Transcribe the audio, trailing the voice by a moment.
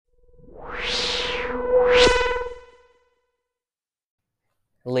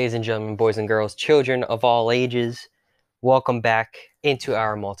Ladies and gentlemen, boys and girls, children of all ages, welcome back into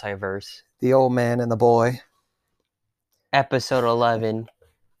our multiverse. The old man and the boy. Episode 11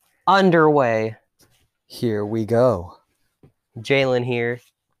 underway. Here we go. Jalen here.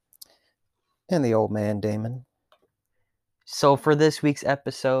 And the old man, Damon. So for this week's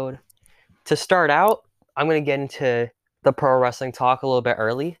episode, to start out, I'm going to get into the pro wrestling talk a little bit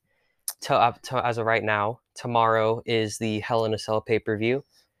early. As of right now, tomorrow is the Hell in a Cell pay-per-view.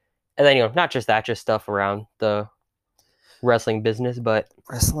 And then, not just that, just stuff around the wrestling business, but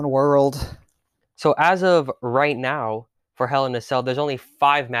Wrestling world. So as of right now, for Hell in a Cell, there's only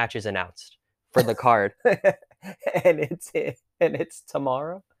 5 matches announced for the card. and it's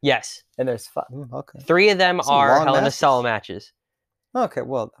tomorrow? Yes. And there's 5. Okay. 3 of them Some are long Hell in a matches. Cell matches. Okay,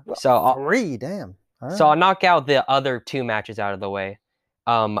 well So 3, damn. All right. So I'll knock out the other 2 matches out of the way.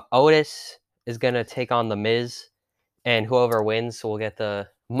 Otis is going to take on The Miz, and whoever wins will get the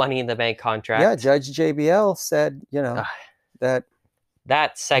Money in the Bank contract. Yeah, Judge JBL said, that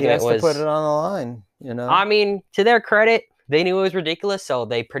segment he has to put it on the line, I mean, to their credit, they knew it was ridiculous, so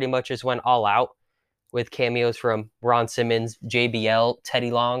they pretty much just went all out with cameos from Ron Simmons, JBL,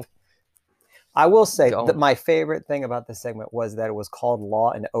 Teddy Long. I will say that my favorite thing about this segment was that it was called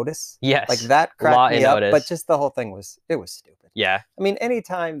Law and Otis. Yes. Like that cracked Law me and up, Otis. but just the whole thing was stupid. Yeah. I mean,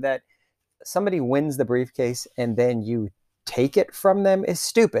 anytime that somebody wins the briefcase and then you take it from them is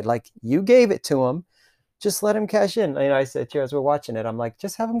stupid. Like, you gave it to him. Just let him cash in. I said here as we're watching it, I'm like,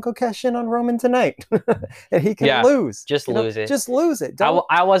 just have him go cash in on Roman tonight. And he can lose. Just lose it. Just lose it.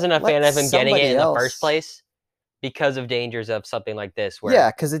 I wasn't a fan of him getting it in the first place because of dangers of something like this. Yeah,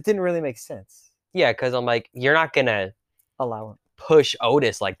 because it didn't really make sense. Yeah, because I'm like, you're not going to allow him push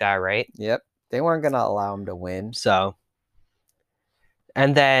Otis like that, right? Yep. They weren't going to allow him to win. So,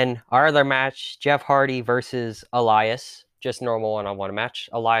 and then our other match, Jeff Hardy versus Elias. Just normal one-on-one match.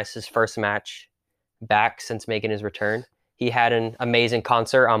 Elias's first match back since making his return. He had an amazing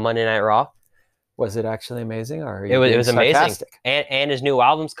concert on Monday Night Raw. Was it actually amazing? Or it was amazing. And his new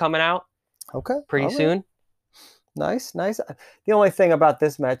album's coming out. Okay. Pretty soon. Nice. The only thing about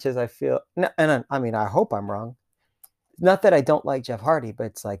this match is I feel, and I mean, I hope I'm wrong. Not that I don't like Jeff Hardy, but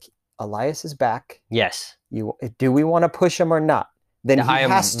it's like Elias is back. Yes. Do we want to push him or not? Then he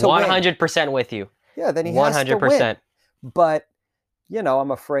has to win. I am 100% with you. Yeah, then he 100%. Has to win. But,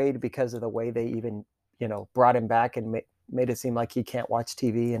 I'm afraid because of the way they even, brought him back and made it seem like he can't watch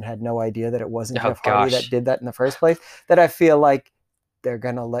TV and had no idea that it wasn't Jeff Hardy that did that in the first place, that I feel like they're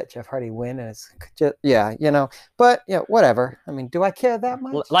going to let Jeff Hardy win. And it's just, but whatever. I mean, do I care that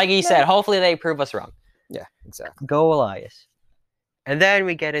much? Like you said, hopefully they prove us wrong. Yeah, exactly. Go Elias. And then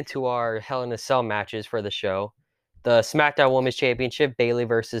we get into our Hell in a Cell matches for the show. The SmackDown Women's Championship, Bayley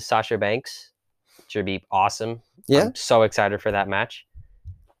versus Sasha Banks. Should be awesome. Yeah. I'm so excited for that match.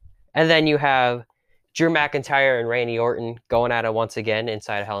 And then you have Drew McIntyre and Randy Orton going at it once again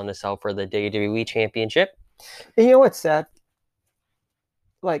inside Hell in a Cell for the WWE Championship. And you know what's sad?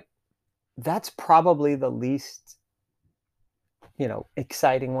 Like, that's probably the least,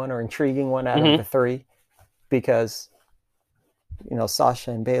 exciting one or intriguing one out of the 3, because,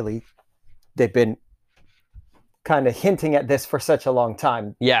 Sasha and Bayley, they've been kind of hinting at this for such a long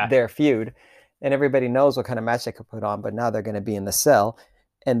time. Yeah. Their feud. And everybody knows what kind of match they could put on, but now they're going to be in the cell.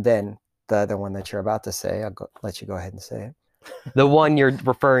 And then the other one that you're about to say, let you go ahead and say it. The one you're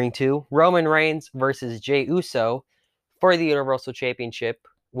referring to, Roman Reigns versus Jey Uso for the Universal Championship,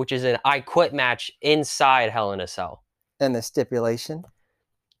 which is an I Quit match inside Hell in a Cell. And the stipulation?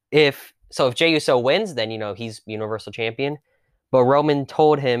 If Jey Uso wins, then, he's Universal Champion. But Roman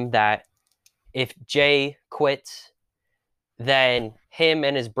told him that if Jey quits, then him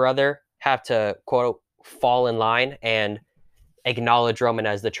and his brother have to, quote, fall in line and acknowledge Roman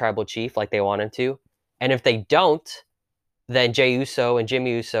as the tribal chief like they want him to. And if they don't, then Jey Uso and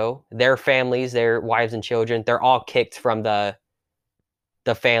Jimmy Uso, their families, their wives and children, they're all kicked from the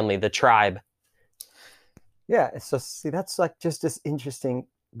family, the tribe. Yeah, so see, that's like just this interesting,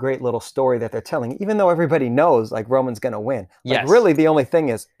 great little story that they're telling, even though everybody knows like Roman's going to win. Like, really the only thing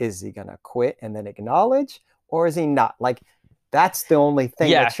is he going to quit and then acknowledge, or is he not? Like, that's the only thing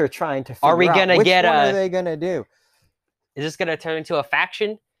that you're trying to figure out. Are we going to get Which one are they going to do? Is this going to turn into a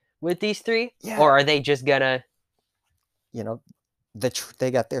faction with these 3? Yeah. Or are they just going to...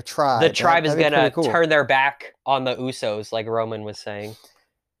 they got their tribe. The tribe is going to turn their back on the Usos, like Roman was saying.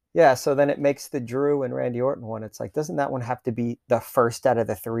 Yeah, so then it makes the Drew and Randy Orton one. It's like, doesn't that one have to be the first out of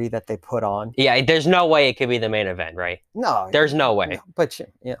the 3 that they put on? Yeah, there's no way it could be the main event, right? No. There's no way. No, but,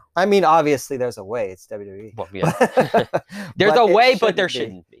 I mean, obviously there's a way. It's WWE. Well, yeah. There's a way, but there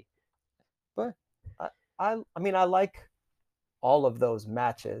shouldn't be. But, I mean, I like all of those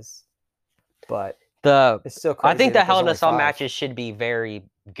matches, but it's still crazy. I think the Hell in a Cell matches should be very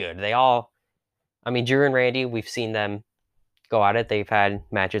good. I mean, Drew and Randy, we've seen them go at it. They've had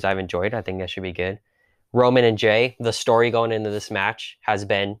matches I've enjoyed. I think that should be good. Roman and Jay, the story going into this match has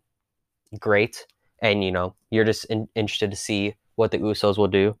been great. And, you're just interested to see what the Usos will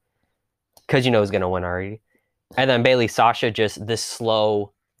do because who's going to win already. And then Bayley, Sasha, just this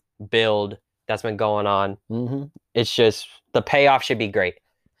slow build that's been going on. Mm-hmm. It's just the payoff should be great.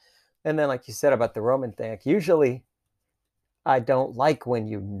 And then, like you said about the Roman thing, usually I don't like when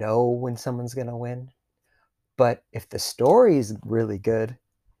when someone's going to win. But if the story is really good,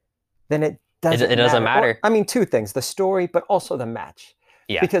 then it doesn't matter. I mean, two things, the story, but also the match.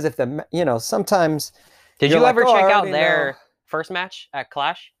 Yeah. Because if sometimes... Did you ever check out their first match at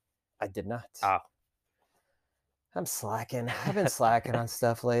Clash? I did not. Oh. I'm slacking. I've been slacking on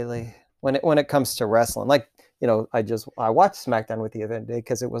stuff lately. When it comes to wrestling, like, I watched SmackDown with you the other day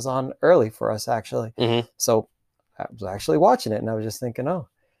because it was on early for us, actually. Mm-hmm. So I was actually watching it, and I was just thinking,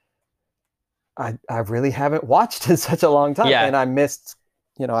 I really haven't watched in such a long time. Yeah. And I missed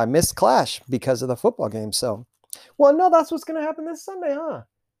Clash because of the football game. So, well, no, that's what's going to happen this Sunday, huh?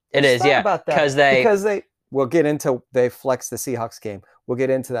 It is, yeah. About that. Because we'll get into, they flex the Seahawks game. We'll get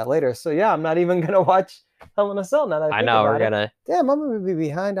into that later. So, yeah, I'm not even going to watch Hell in a Cell now that I know we're going to. Damn, I'm going to be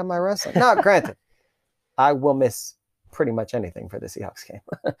behind on my wrestling. Now, granted, I will miss pretty much anything for the Seahawks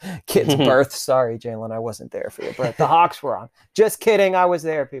game. Kid's birth. Sorry, Jalen, I wasn't there for your birth. The Hawks were on. Just kidding. I was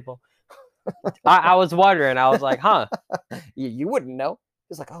there, people. I was wondering. I was like, huh. You wouldn't know. It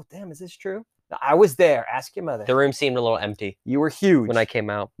was like, oh, damn, is this true? No, I was there. Ask your mother. The room seemed a little empty. You were huge. When I came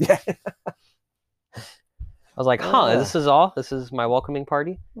out. Yeah. I was like, huh, this is all? This is my welcoming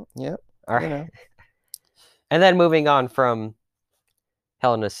party? Yep. All right. And then moving on from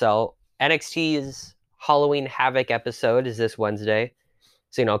Hell in a Cell, NXT's Halloween Havoc episode is this Wednesday.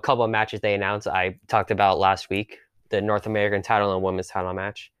 So, a couple of matches they announced I talked about last week, the North American title and women's title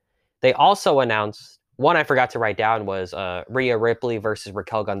match. They also announced, one I forgot to write down was Rhea Ripley versus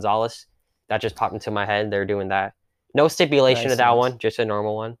Raquel Gonzalez. That just popped into my head. They're doing that. No stipulation to that one, just a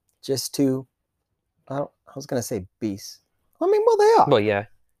normal one. Just two, I was going to say beasts. I mean, well, they are. Well, yeah.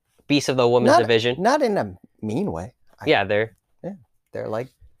 Beasts of the women's division. Not in a mean way. They're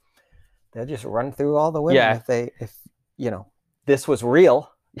they'll just run through all the women if this was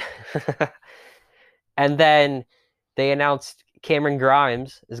real. And then they announced Cameron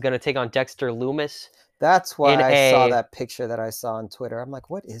Grimes is going to take on Dexter Lumis. That's why I saw that picture that I saw on Twitter. I'm like,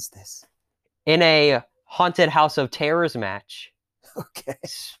 what is this? In a Haunted House of Terrors match. Okay.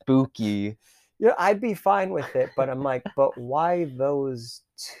 Spooky. I'd be fine with it, but I'm like, but why those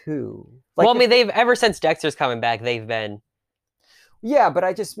two? Like, well, I mean, they've ever since Dexter's coming back, they've been. Yeah, but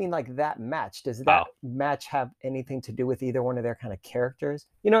I just mean like that match. Does that match have anything to do with either one of their kind of characters?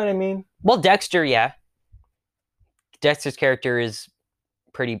 You know what I mean? Well, Dexter, yeah. Dexter's character is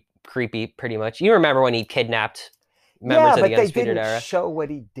pretty creepy, pretty much. You remember when he kidnapped members of the Undisputed Era? Show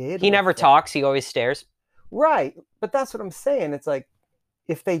what he did. He never talks. He always stares. Right, but that's what I'm saying. It's like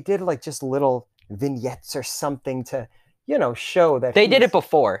if they did like just little vignettes or something to, show that they did it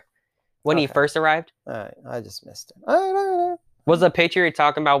before when he first arrived. All right, I just missed it. Was the picture you're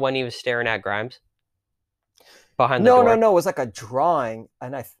talking about when he was staring at Grimes behind the door? No. It was like a drawing,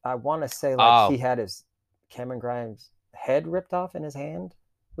 and I want to say like he had his Cameron Grimes' head ripped off in his hand.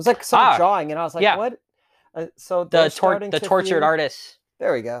 It was like some drawing, and I was like, what? So the tortured artist.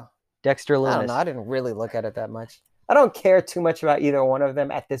 There we go. Dexter Lumis. I don't know. I didn't really look at it that much. I don't care too much about either one of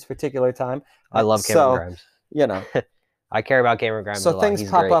them at this particular time. I love Cameron Grimes. I care about Cameron Grimes a lot. So things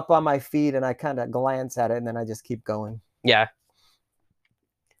pop up on my feed, and I kind of glance at it, and then I just keep going. Yeah.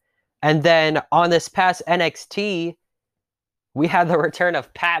 And then on this past NXT, we had the return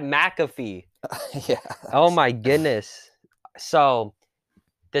of Pat McAfee. Yeah. Oh my goodness. So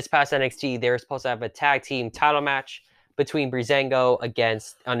this past NXT, they were supposed to have a tag team title match between Breezango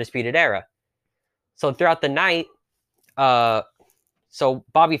against Undisputed Era. So throughout the night, so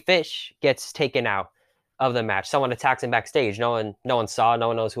Bobby Fish gets taken out of the match. Someone attacks him backstage. No one saw. No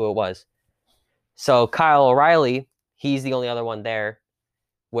one knows who it was. So Kyle O'Reilly, he's the only other one there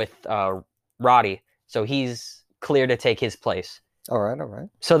with Roddy. So he's clear to take his place. All right.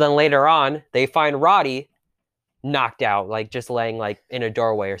 So then later on, they find Roddy knocked out, like just laying like in a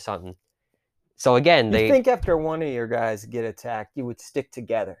doorway or something. So again, you think after one of your guys get attacked, you would stick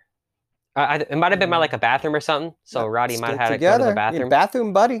together? It might have been by like a bathroom or something. So Roddy might have had to go to the bathroom.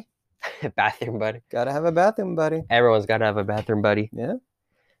 Bathroom buddy. Bathroom buddy. Gotta have a bathroom buddy. Everyone's got to have a bathroom buddy. Yeah.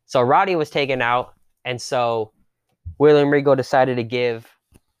 So Roddy was taken out, and so William Regal decided to give,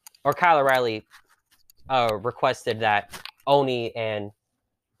 or Kyle O'Reilly requested that Oni and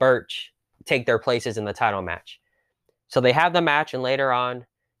Birch take their places in the title match. So they have the match, and later on,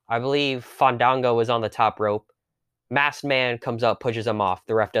 I believe Fandango is on the top rope. Masked Man comes up, pushes him off.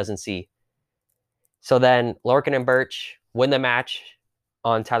 The ref doesn't see. So then Lorcan and Birch win the match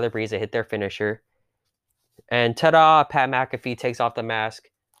on Tyler Breeze. They hit their finisher. And ta-da, Pat McAfee takes off the mask.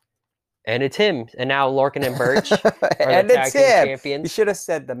 And it's him. And now Lorcan and Birch are the tag team champions. You should have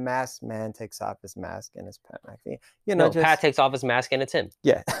said the masked man takes off his mask and it's Pat McAfee. Pat takes off his mask and it's him.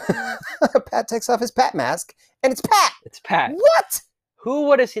 Yeah. Pat takes off his Pat mask and it's Pat. It's Pat. What? Who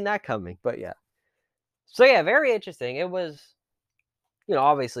would have seen that coming? But yeah. So yeah, very interesting. It was,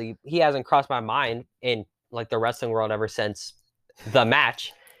 obviously he hasn't crossed my mind in like the wrestling world ever since the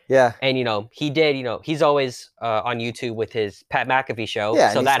match. Yeah. And, he did, he's always on YouTube with his Pat McAfee show.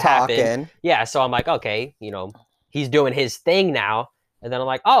 Yeah, so that happened. Yeah. So I'm like, okay, he's doing his thing now. And then I'm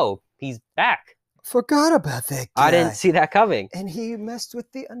like, oh, he's back. Forgot about that guy. I didn't see that coming. And he messed with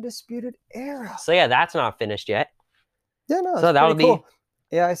the Undisputed Era. So yeah, that's not finished yet. Yeah, no. So that would cool.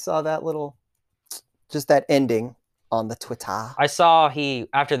 Yeah, I saw that just that ending on the Twitter. I saw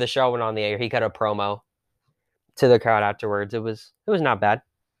after the show went on the air, he cut a promo to the crowd afterwards. It was not bad.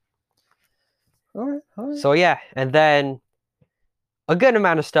 All right. So yeah, and then a good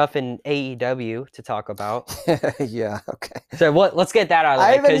amount of stuff in AEW to talk about. Yeah, okay. So let's get that out of the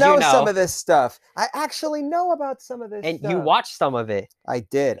way. I even know some of this stuff. I actually know about some of this and stuff. You watched some of it. I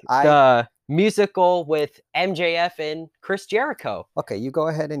did. The musical with MJF and Chris Jericho. Okay, you go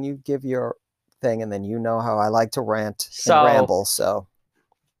ahead and you give your thing, and then you know how I like to rant and ramble. So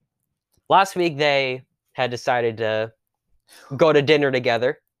last week they had decided to go to dinner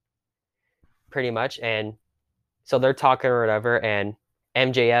together. Pretty much, and so they're talking or whatever, and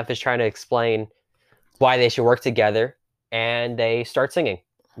MJF is trying to explain why they should work together, and they start singing.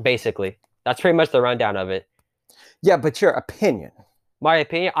 Basically, that's pretty much the rundown of it. Yeah, but your opinion? My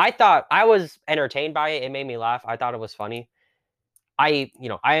opinion, I thought I was entertained by it. It made me laugh. I thought it was funny. I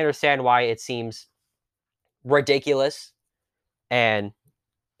understand why it seems ridiculous, and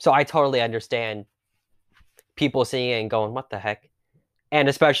so I totally understand people seeing it and going, "What the heck." And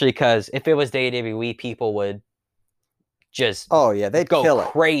especially because if it was WWE, people would just they'd go kill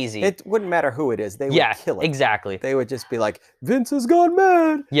crazy. It wouldn't matter who it is. They would kill it. Exactly. They would just be like, Vince has gone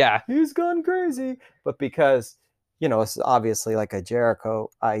mad. Yeah. He's gone crazy. But because, it's obviously like a Jericho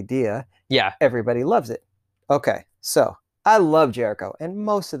idea. Yeah. Everybody loves it. Okay. So I love Jericho. And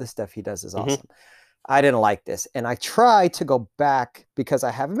most of the stuff he does is awesome. I didn't like this. And I tried to go back because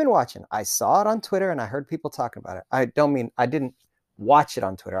I haven't been watching. I saw it on Twitter and I heard people talking about it. I didn't watch it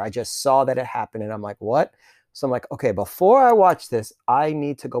on Twitter. I just saw that it happened and I'm like, what? So I'm like, okay, before I watch this, I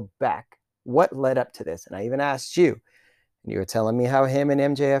need to go back. What led up to this? And I even asked you, and you were telling me how him and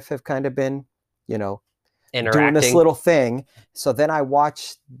MJF have kind of been, doing this little thing. So then I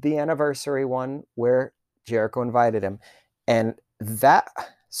watched the anniversary one where Jericho invited him. And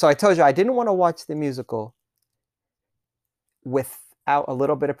so I told you I didn't want to watch the musical without a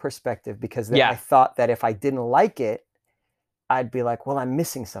little bit of perspective because then I thought that if I didn't like it, I'd be like, well, I'm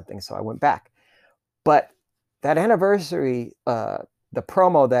missing something. So I went back. But that anniversary, the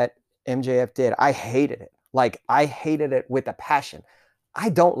promo that MJF did, I hated it. Like, I hated it with a passion. I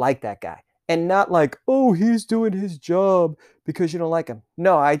don't like that guy. And not like, oh, he's doing his job because you don't like him.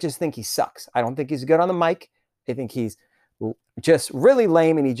 No, I just think he sucks. I don't think he's good on the mic. I think he's just really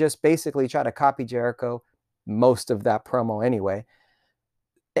lame. And he just basically tried to copy Jericho most of that promo anyway.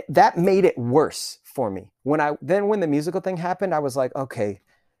 That made it worse for me. When the musical thing happened, I was like, okay,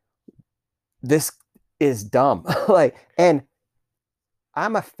 this is dumb. And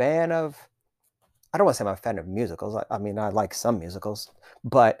I'm a fan of, I don't want to say I'm a fan of musicals. I mean, I like some musicals,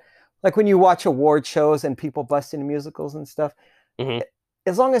 but like when you watch award shows and people bust into musicals and stuff,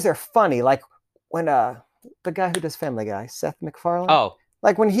 as long as they're funny, like when the guy who does Family Guy, Seth MacFarlane,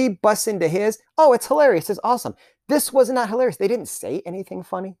 like when he busts into his, it's hilarious, it's awesome. This was not hilarious. They didn't say anything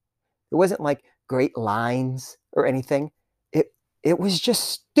funny. It wasn't like great lines or anything. It was just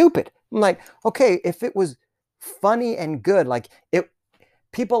stupid. I'm like, okay, if it was funny and good, like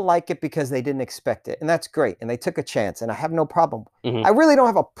people like it because they didn't expect it, and that's great, and they took a chance, and I have no problem. I really don't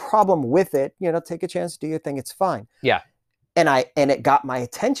have a problem with it. Take a chance, do your thing, it's fine. Yeah. And it got my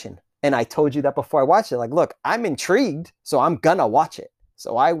attention, and I told you that before I watched it. Like, look, I'm intrigued, so I'm gonna watch it.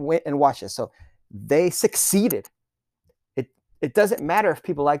 So I went and watched it. So they succeeded. It doesn't matter if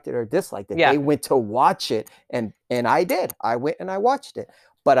people liked it or disliked it. Yeah. They went to watch it, and I did. I went and I watched it,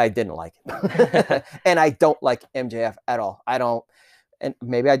 but I didn't like it. And I don't like MJF at all. I don't. And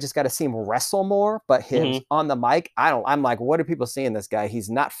maybe I just got to see him wrestle more, but him on the mic, I'm like, what are people seeing this guy? He's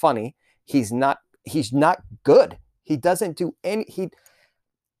not funny. He's not good. He doesn't do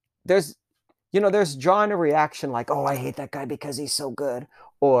there's drawing a reaction like, oh, I hate that guy because he's so good,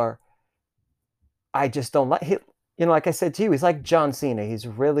 or I just don't like him. Like I said to you, he's like John Cena. He's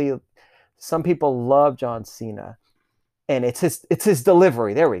really, some people love John Cena, and it's his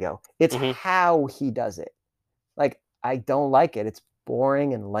delivery. There we go. It's how he does it. Like, I don't like it. It's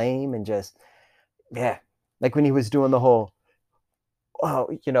boring and lame and just, yeah. Like when he was doing the whole,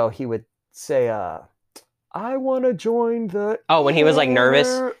 he would say, I want to join the. Oh, when he was like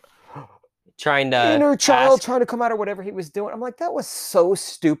nervous, trying to inner child trying to come out or whatever he was doing. I'm like, that was so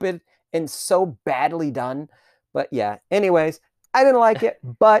stupid and so badly done. But yeah, anyways, I didn't like it,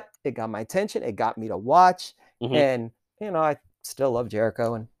 but it got my attention. It got me to watch, and I still love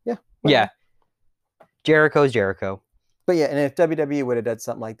Jericho, and yeah, whatever. Yeah, Jericho's Jericho. But yeah, and if WWE would have done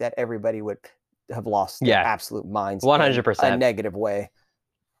something like that, everybody would have lost their absolute minds. 100%. In a negative way.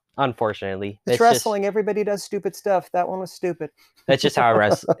 Unfortunately, it's wrestling. Everybody does stupid stuff. That one was stupid. That's just how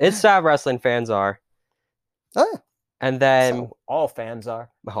it's how wrestling fans are. Oh yeah. And then so all fans are.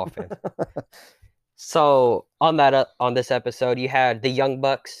 All fans. So on this episode, you had the Young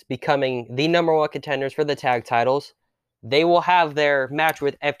Bucks becoming the #1 contenders for the tag titles. They will have their match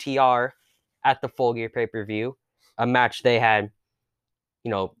with FTR at the Full Gear pay-per-view, a match they had,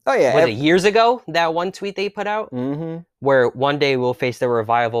 was it years ago? That one tweet they put out, where one day we'll face the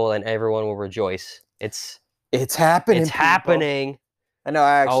Revival and everyone will rejoice. It's happening. It's happening. I know.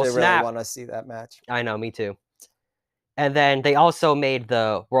 I actually really want to see that match. I know. Me too. And then they also made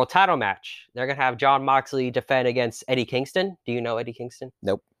the world title match. They're going to have Jon Moxley defend against Eddie Kingston. Do you know Eddie Kingston?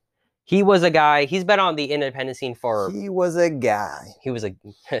 Nope. He was a guy. He's been on the independent scene for... He was a guy.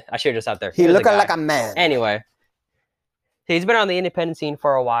 I should have just out there. He looked like a man. Anyway. He's been on the independent scene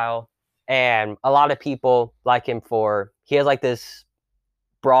for a while. And a lot of people like him for... He has like this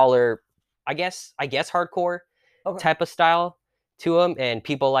brawler, I guess hardcore type of style to him. And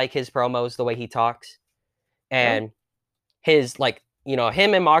people like his promos, the way he talks. And... his,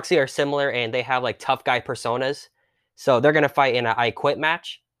 him and Moxley are similar, and they have, tough guy personas. So they're going to fight in an I Quit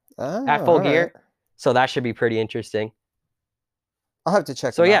match at Full Gear. Right. So that should be pretty interesting. I'll have to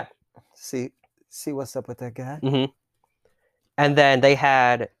check him out. See what's up with that guy. And then they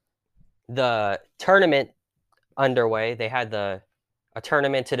had the tournament underway. They had a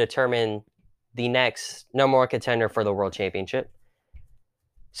tournament to determine the next #1 contender for the World Championship.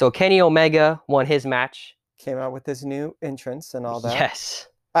 So Kenny Omega won his match. Came out with his new entrance and all that. Yes.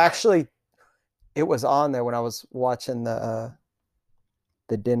 Actually, it was on there when I was watching the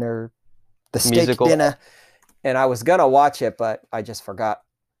dinner, the steak musical dinner, and I was gonna watch it, but I just forgot.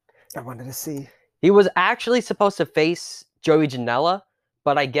 I wanted to see. He was actually supposed to face Joey Janela,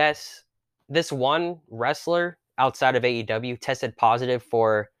 but I guess this one wrestler outside of AEW tested positive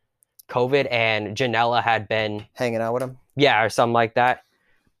for COVID, and Janela had been hanging out with him. Yeah, or something like that.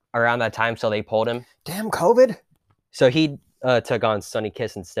 Around that time, so they pulled him. Damn COVID. So he took on Sonny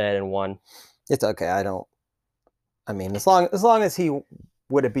Kiss instead and won. It's okay. I mean, as long as he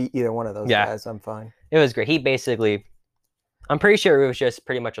would beat either one of those guys, I'm fine. It was great. I'm pretty sure it was just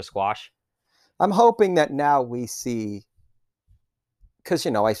pretty much a squash. I'm hoping that now we see, because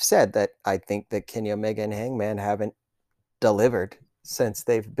I've said that I think that Kenny Omega and Hangman haven't delivered since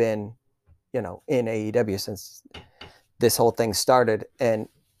they've been, in AEW since this whole thing started, and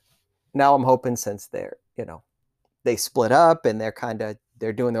now I'm hoping since they split up and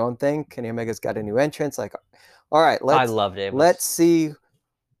they're doing their own thing. Kenny Omega's got a new entrance. Like, all right, I loved it. Let's see,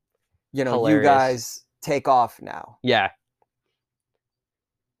 hilarious. You guys take off now. Yeah.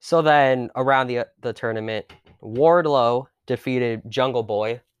 So then around the tournament, Wardlow defeated Jungle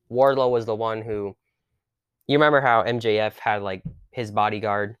Boy. Wardlow was the one who, you remember how MJF had his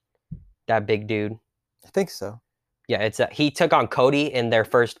bodyguard, that big dude? I think so. Yeah, he took on Cody in their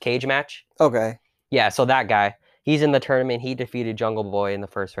first cage match. Okay. Yeah, so that guy, he's in the tournament. He defeated Jungle Boy in the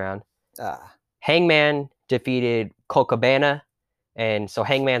first round. Hangman defeated Colt Cabana, and so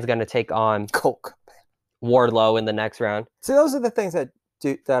Hangman's going to take on Wardlow in the next round. See, those are the things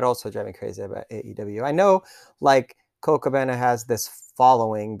that also drive me crazy about AEW. I know, Colt Cabana has this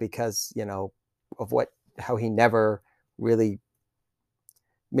following because, of how he never really,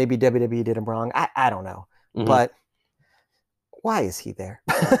 maybe WWE did him wrong. I don't know. But why is he there?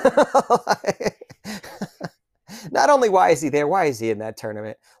 Not only why is he there, why is he in that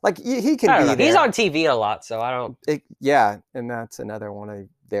tournament? He can be there. He's on TV a lot, so I don't... Yeah, and that's another one of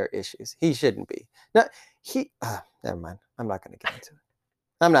their issues. He shouldn't be. No, never mind. I'm not going to get into it.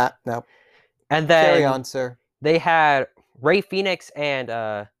 I'm not. No. And then... Carry on, sir. They had Rey Fenix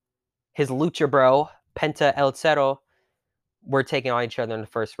and his Lucha Bro, Penta El Zero, were taking on each other in the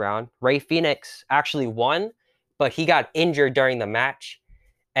first round. Rey Fenix actually won, but he got injured during the match,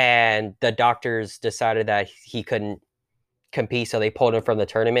 and the doctors decided that he couldn't compete, so they pulled him from the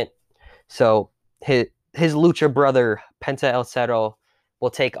tournament. So his Lucha brother Penta El Cerro will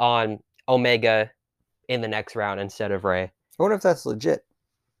take on Omega in the next round instead of Rey. I wonder if that's legit.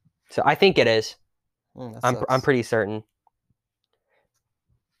 So I think it is. I'm pretty certain.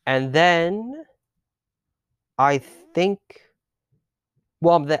 And then I think,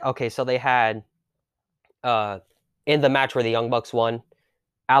 well, okay, so they had in the match where the Young Bucks won,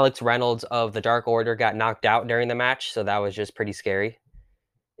 Alex Reynolds of the Dark Order got knocked out during the match, so that was just pretty scary.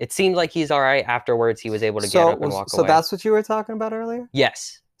 It seemed like he's all right. Afterwards, he was able to get up and walk away. So that's what you were talking about earlier?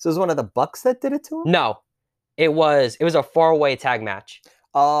 Yes. So it was one of the Bucks that did it to him? No. It was a 4-way tag match.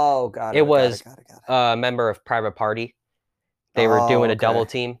 Oh, got it. It was a member of Private Party. They were doing a double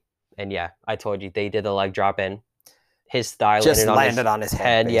team. And yeah, I told you, they did the leg drop in. His thigh just landed on his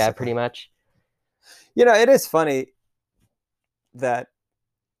head. Yeah, pretty much. You know, it is funny that,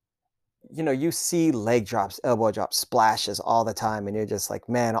 you know, you see leg drops, elbow drops, splashes all the time, and you're just like,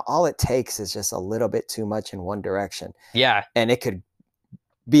 man, all it takes is just a little bit too much in one direction. Yeah. And it could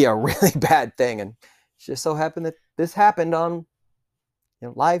be a really bad thing. And it just so happened that this happened on, you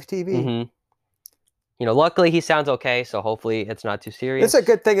know, live TV. Mm-hmm. You know, luckily he sounds okay, so hopefully it's not too serious. It's a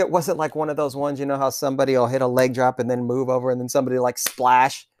good thing it wasn't like one of those ones, you know, how somebody will hit a leg drop and then move over and then somebody like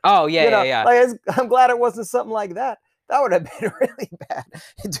splash. Oh, yeah, yeah. Like, I'm glad it wasn't something like that. That would have been really bad.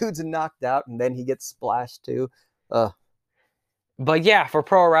 Dude's knocked out and then he gets splashed too. But yeah, for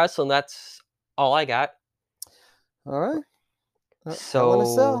pro wrestling, that's all I got. All right.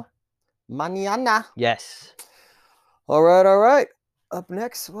 So, mañana. Yes. All right. Up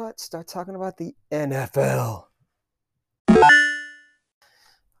next, start talking about the NFL.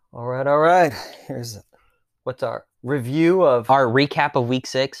 All right. What's our review of our recap of Week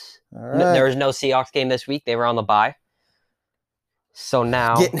 6. All right. There was no Seahawks game this week. They were on the bye. So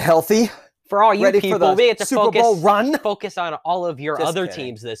now getting healthy for all you people. We get to Super Bowl run. Focus on all of your other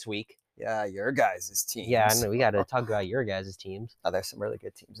teams this week. Yeah, your guys' teams. Yeah, I know. We got to talk about your guys' teams. Oh, there's some really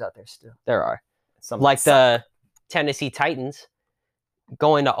good teams out there still. There are. Like the Tennessee Titans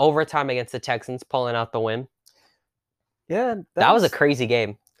going to overtime against the Texans, pulling out the win. Yeah, that was a crazy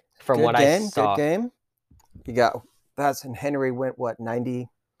game from what I saw. Good game. You got and Henry went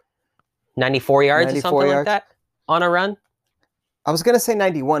 94 yards or something like that on a run. I was going to say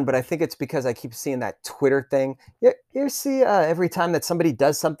 91, but I think it's because I keep seeing that Twitter thing. You see every time that somebody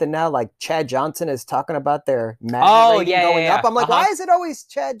does something now, like Chad Johnson is talking about their Madden rating going up. I'm like, why is it always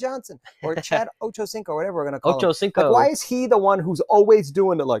Chad Johnson or Chad Ochocinco, or whatever we're going to call him? Like, why is he the one who's always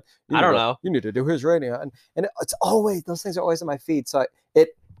doing it? Like, I don't know. You need to do his rating. And it's always, those things are always on my feed. So it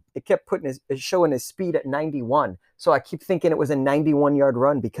kept showing his speed at 91. So I keep thinking it was a 91-yard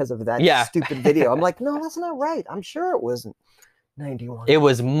run because of that stupid video. I'm like, no, that's not right. I'm sure it wasn't 91. It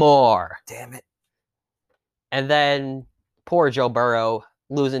was more. Damn it. And then poor Joe Burrow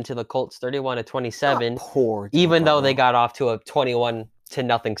losing to the Colts 31-27. Even though they got off to a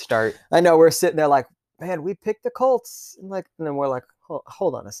 21-0 start. I know, we're sitting there like, man, we picked the Colts. And then we're like,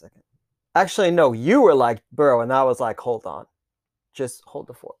 hold on a second. Actually, no, you were like Burrow, and I was like, hold on. Just hold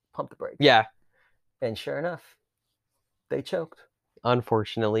the fort. Pump the brakes. Yeah. And sure enough, they choked.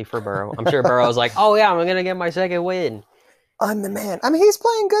 Unfortunately for Burrow. I'm sure Burrow was like, oh yeah, I'm going to get my second win. I'm the man. I mean, he's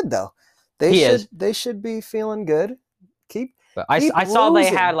playing good though. They should be feeling good. I saw they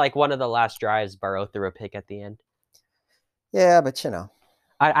had like one of the last drives. Burrow threw a pick at the end. Yeah, but you know,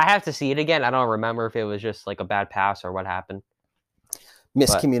 I have to see it again. I don't remember if it was just like a bad pass or what happened.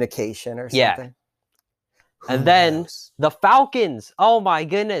 Miscommunication or something. Yeah. And then the Falcons. Oh my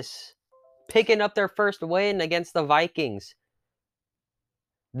goodness, picking up their first win against the Vikings.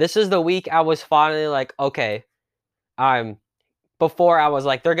 This is the week I was finally like, okay, before I was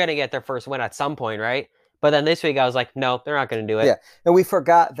like, they're going to get their first win at some point, right? But then this week I was like, no, they're not going to do it. Yeah, and we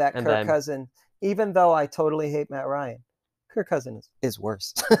forgot that Kirk Cousins, even though I totally hate Matt Ryan, Kirk Cousins is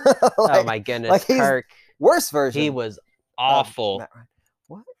worse. Oh my goodness, like Kirk. Worst version. He was awful. Matt Ryan.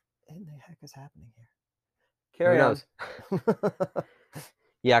 What in the heck is happening here? Carry on.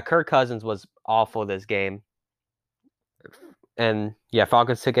 Yeah, Kirk Cousins was awful this game. And yeah,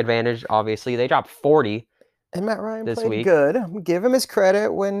 Falcons took advantage, obviously. They dropped 40. And Matt Ryan played good. Give him his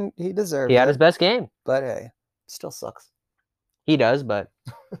credit when he deserved it. He had his best game. But hey, still sucks. He does, but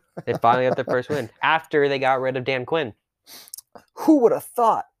they finally got their first win after they got rid of Dan Quinn. Who would have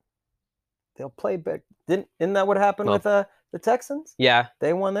thought? They'll play back. Isn't that what happened with the Texans? Yeah.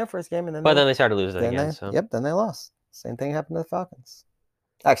 They won their first game, and then then they started losing again. Then they lost. Same thing happened to the Falcons.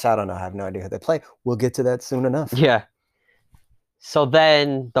 Actually, I don't know. I have no idea who they play. We'll get to that soon enough. Yeah. So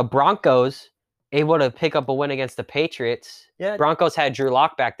then the Broncos able to pick up a win against the Patriots. Yeah. Broncos had Drew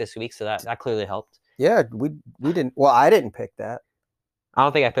Lock back this week, so that clearly helped. Yeah, we didn't. Well, I didn't pick that. I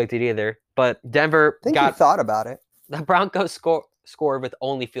don't think I picked it either. But Denver I think you thought about it. The Broncos scored with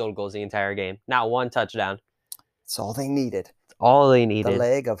only field goals the entire game. Not one touchdown. That's all they needed. That's all they needed. The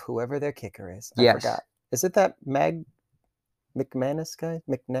leg of whoever their kicker is. I forgot. Is it that McManus guy?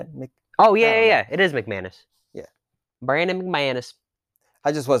 Oh, yeah. It is McManus. Yeah. Brandon McManus.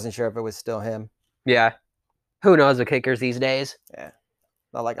 I just wasn't sure if it was still him. Yeah. Who knows the kickers these days? Yeah.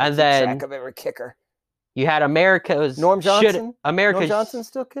 Not like I keep track of every kicker. You had America's... Norm Johnson? Norm Johnson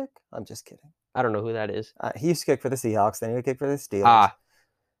still kick? I'm just kidding. I don't know who that is. He used to kick for the Seahawks, then he would kick for the Steelers.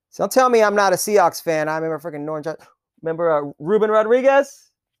 So don't tell me I'm not a Seahawks fan. I remember freaking Norm Johnson. Remember Ruben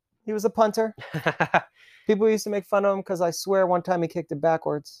Rodriguez? He was a punter. People used to make fun of him because I swear one time he kicked it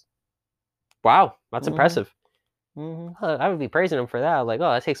backwards. Wow, that's impressive. I would be praising him for that. Like,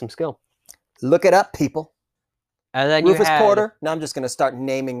 that takes some skill. Look it up, people. And then Rufus Porter. Now I'm just going to start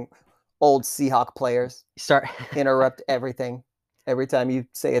naming old Seahawk players. Interrupt everything. Every time you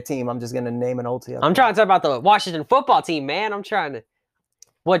say a team, I'm just going to name an old Seahawk. I'm trying to talk about the Washington football team, man. I'm trying to...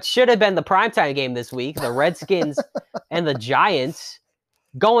 What should have been the primetime game this week, the Redskins and the Giants,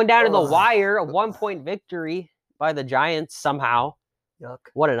 going down to the wire, a 1-point victory by the Giants somehow. Yuck.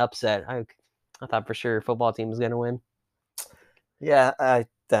 What an upset. I thought for sure football team was going to win. Yeah, I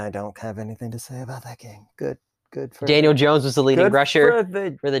don't have anything to say about that game. Good for Daniel Jones was the leading rusher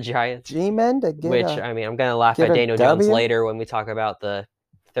for the Giants. G-men to get I'm going to laugh at Daniel Jones later when we talk about the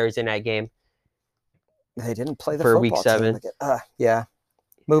Thursday night game. They didn't play the for football week 7. Yeah.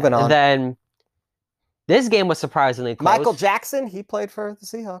 Moving on. And then this game was surprisingly close. Michael Jackson, he played for the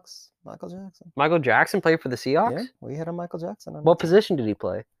Seahawks. Michael Jackson played for the Seahawks? Yeah, we had a Michael Jackson. What position did he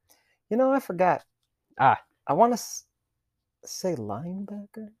play? I forgot. I want to say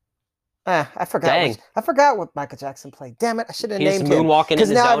linebacker. I forgot. Dang. I forgot what Michael Jackson played. Damn it. I should have named him.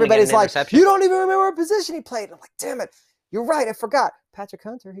 Because now everybody's like, you don't even remember what position he played. I'm like, damn it. You're right. I forgot. Patrick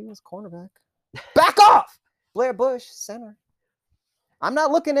Hunter, he was cornerback. Back off. Blair Bush, center. I'm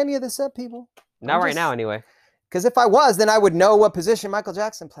not looking any of this up, people. Not right now, anyway. Because if I was, then I would know what position Michael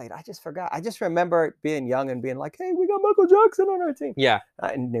Jackson played. I just forgot. I just remember being young and being like, hey, we got Michael Jackson on our team. Yeah.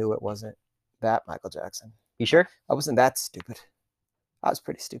 I knew it wasn't that Michael Jackson. You sure? I wasn't that stupid. I was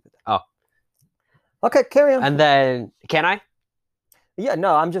pretty stupid. Oh. Okay, carry on. And then, can I? Yeah,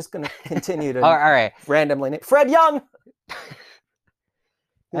 no, I'm just going to continue to all right. randomly name. Fred Young!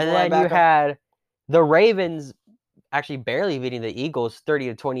 And then you had the Ravens actually barely beating the Eagles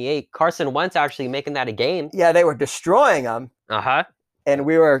 30-28. Carson Wentz actually making that a game. Yeah, they were destroying them. Uh-huh. And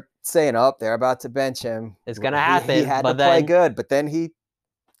we were saying, they're about to bench him. It's going to happen. He had to play good, but then he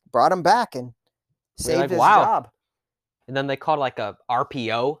brought him back and saved his job. And then they called like a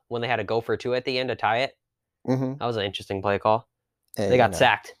RPO when they had to go for 2 at the end to tie it. Mm-hmm. That was an interesting play call. Hey, they got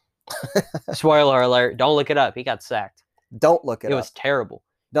sacked. Spoiler alert. Don't look it up. He got sacked. Don't look it up. It was terrible.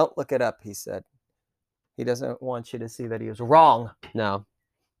 Don't look it up, he said. He doesn't want you to see that he was wrong. No.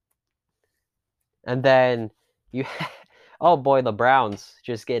 And then the Browns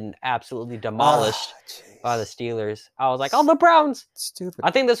just getting absolutely demolished by the Steelers. I was like, the Browns. Stupid.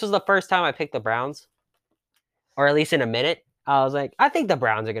 I think this was the first time I picked the Browns. Or at least in a minute. I was like, I think the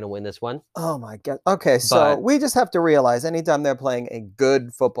Browns are going to win this one. Oh, my God. Okay, so we just have to realize anytime they're playing a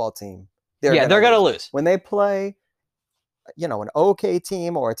good football team, they're going to lose. When they play, an okay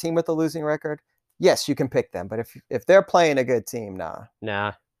team or a team with a losing record, yes, you can pick them. But if they're playing a good team, nah.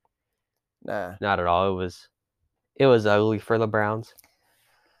 Not at all. It was ugly for the Browns.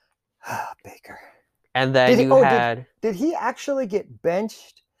 Baker. And then did he actually get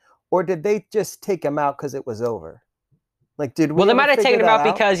benched, or did they just take him out because it was over? Like, did we? Well, they might have taken him out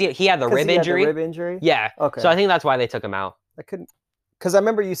because he had the rib injury. Rib injury. Yeah. Okay. So I think that's why they took him out. I couldn't, because I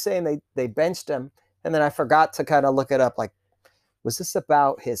remember you saying they benched him, and then I forgot to kind of look it up. Like, was this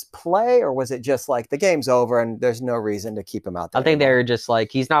about his play, or was it just like the game's over and there's no reason to keep him out there? I think they were just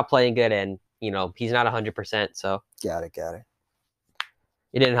like, he's not playing good, and he's not 100%. So got it.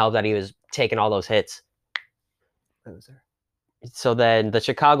 It didn't help that he was taking all those hits. Loser. So then the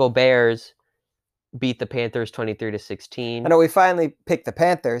Chicago Bears beat the Panthers 23-16. I know we finally picked the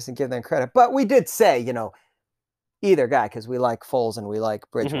Panthers and give them credit, but we did say, either guy, because we like Foles and we like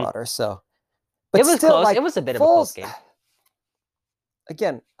Bridgewater. So, but it was still, close. like, it was a bit of a close game.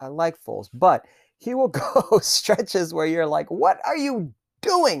 Again, I like Foles, but he will go stretches where you're like, what are you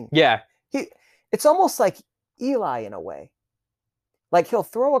doing? Yeah. It's almost like Eli in a way. Like, he'll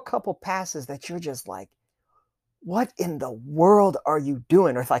throw a couple passes that you're just like, what in the world are you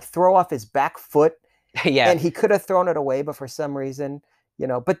doing? Or like throw off his back foot. Yeah. And he could have thrown it away, but for some reason,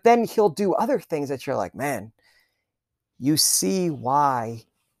 but then he'll do other things that you're like, man, you see why,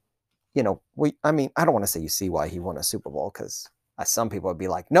 I don't want to say you see why he won a Super Bowl, because some people would be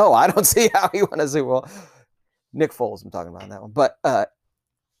like, no, I don't see how he won a Super Bowl. Nick Foles, I'm talking about that one. But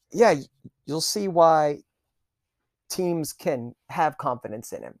yeah, you'll see why teams can have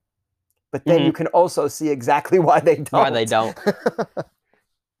confidence in him. But then you can also see exactly why they don't. Why they don't.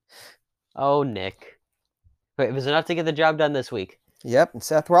 Oh, Nick. But it was enough to get the job done this week. Yep, and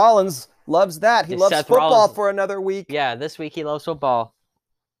Seth Rollins loves that. He loves football for another week. Yeah, this week he loves football.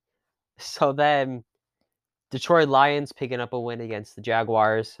 So then, Detroit Lions picking up a win against the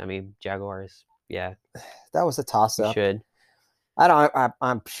Jaguars. I mean, Jaguars, yeah. That was a toss-up. You should.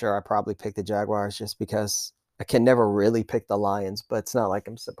 I'm sure I probably picked the Jaguars just because I can never really pick the Lions, but it's not like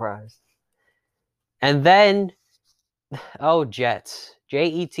I'm surprised. And then, Jets.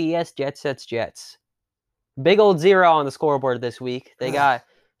 Jets, Jets. Big old 0 on the scoreboard this week. They got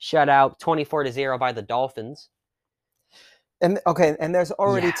shut out 24-0 by the Dolphins. And there's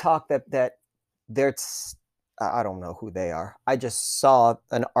already talk that there's, I don't know who they are. I just saw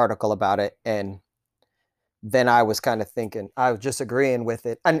an article about it, and then I was kind of thinking, I was just agreeing with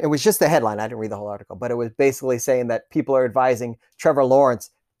it. And it was just the headline. I didn't read the whole article, but it was basically saying that people are advising Trevor Lawrence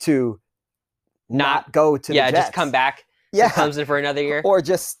to not go to the Jets. Just come back. Yeah. Comes in for another year. Or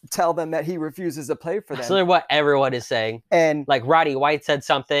just tell them that he refuses to play for them. That's what everyone is saying. And like Roddy White said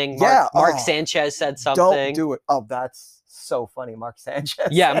something. Mark Sanchez said something. Don't do it. Oh, that's so funny. Mark Sanchez.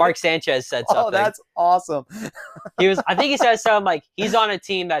 Yeah, Mark Sanchez said something. Oh, that's awesome. I think he said something like he's on a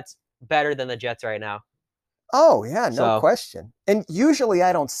team that's better than the Jets right now. Oh, yeah, no question. And usually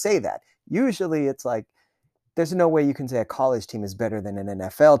I don't say that. Usually it's like, there's no way you can say a college team is better than an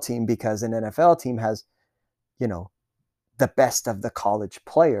NFL team, because an NFL team has, the best of the college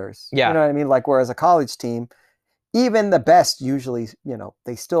players. Yeah. You know what I mean? Like, whereas a college team, even the best usually,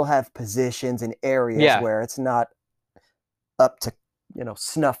 they still have positions and areas where it's not up to,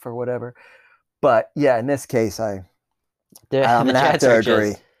 snuff or whatever. But yeah, in this case, I'm going to have to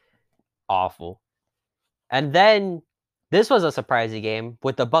agree. Awful. And then this was a surprising game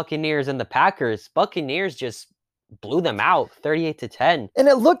with the Buccaneers and the Packers. Buccaneers just blew them out 38-10. And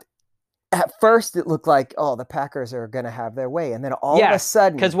at first it looked like, the Packers are going to have their way. And then all of a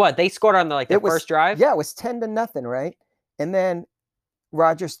sudden. Because they scored on the first drive? Yeah, it was 10-0, right? And then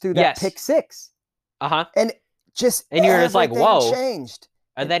Rodgers threw that pick six. Uh-huh. And you're just like, whoa. Changed.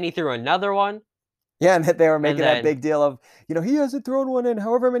 And then he threw another one. Yeah, and they were making that big deal of, he hasn't thrown one in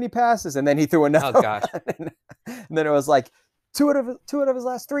however many passes, and then he threw another. Oh gosh! And then it was like two out of his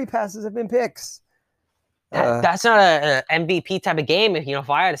last 3 passes have been picks. That's not a MVP type of game.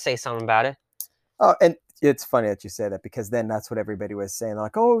 If I had to say something about it. Oh, and it's funny that you say that, because then that's what everybody was saying.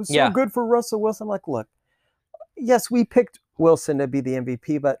 Like, oh, it's so good for Russell Wilson. I'm like, look, yes, we picked Wilson to be the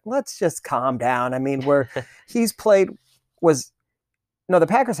MVP, but let's just calm down. I mean, he's played the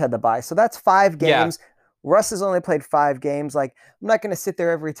Packers had the bye, so that's 5 games. Yeah. Russ has only played 5 games. Like, I'm not going to sit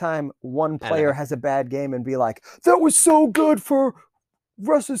there every time one player has a bad game and be like, that was so good for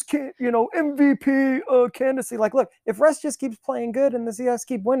Russ's, MVP candidacy. Like, look, if Russ just keeps playing good and the Seahawks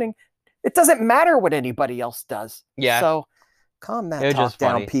keep winning, it doesn't matter what anybody else does. Yeah. So calm that talk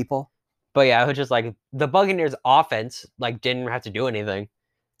down, people. But yeah, it was just like the Buccaneers offense didn't have to do anything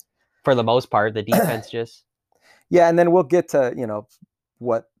for the most part. The defense just. Yeah, and then we'll get to,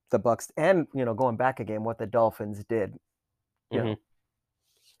 what the Bucs and, going back a game, what the Dolphins did, when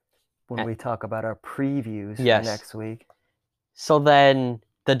we talk about our previews for next week. So then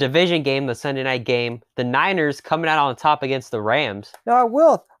the division game, the Sunday night game, the Niners coming out on top against the Rams.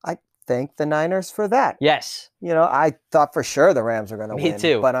 No, I thank the Niners for that. Yes. I thought for sure the Rams were going to win. Me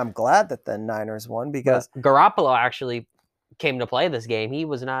too. But I'm glad that the Niners won, because Garoppolo actually came to play this game. He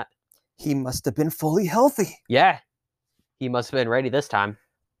was not. He must have been fully healthy. Yeah. He must have been ready this time.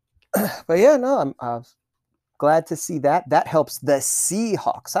 But yeah, no, I'm glad to see that. That helps the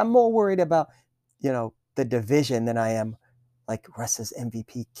Seahawks. I'm more worried about, the division than I am like Russ's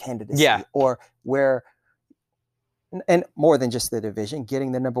MVP candidacy. Yeah. Or where, and more than just the division,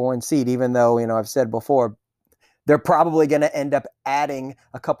 getting the number 1 seed, even though, I've said before, they're probably going to end up adding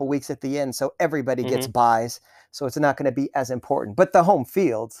a couple weeks at the end. So everybody gets buys. So it's not going to be as important. But the home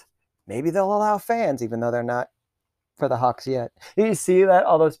fields, maybe they'll allow fans, even though they're not for the Hawks yet. Did you see that?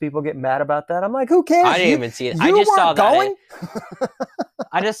 All those people get mad about that. I'm like, who cares? I didn't even see it. I just saw that.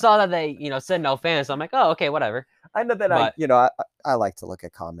 I just saw that they, said no fans. So I'm like, oh, okay, whatever. I know that I like to look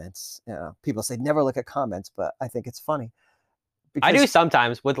at comments. People say never look at comments, but I think it's funny. I do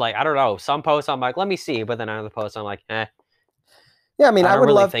sometimes with I don't know, some posts I'm like, let me see, but then other posts I'm like, eh. Yeah, I mean, I would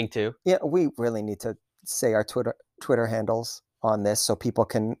really love think to. Yeah, we really need to say our Twitter handles. on this so people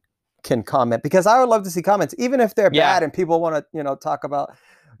can comment, because I would love to see comments, even if they're bad and people want to, talk about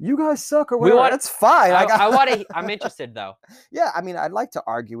you guys suck or whatever. That's fine. I'm interested though. Yeah, I mean, I'd like to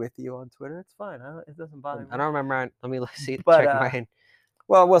argue with you on Twitter. It's fine. It doesn't bother me. I don't remember. Let me see. But, check mine.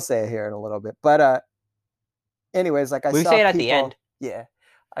 Well, we'll say it here in a little bit. But anyways, like we say it at the end. Yeah,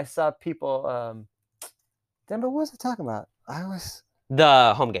 I saw people. But what was I talking about?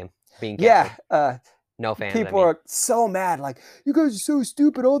 The home game being canceled. Yeah. No fans. People are so mad. Like, you guys are so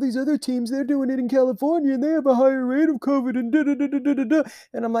stupid. All these other teams, they're doing it in California and they have a higher rate of COVID and da-da-da-da-da-da.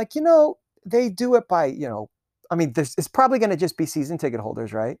 And I'm like, they do it by, I mean, it's probably going to just be season ticket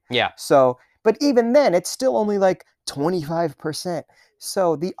holders, right? Yeah. So, but even then, it's still only like 25%.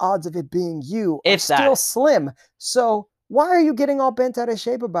 So the odds of it being you are still slim. So why are you getting all bent out of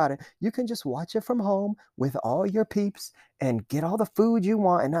shape about it? You can just watch it from home with all your peeps and get all the food you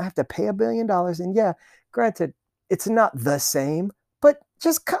want and not have to pay $1 billion. And yeah, granted, it's not the same, but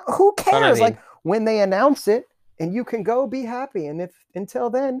just who cares? Like, when they announce it and you can go be happy. And if until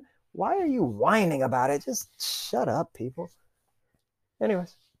then, why are you whining about it? Just shut up, people.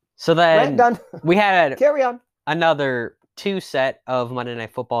 Anyways. So then done. We had carry on another 2 set of Monday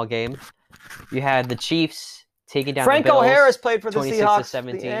Night Football games. You had the Chiefs taking down Franco the Bills, Harris played for the 26-17. Seahawks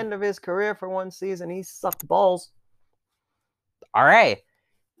at the end of his career for one season. He sucked balls. All right.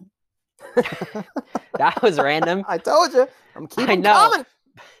 That was random. I told you. I'm keeping coming.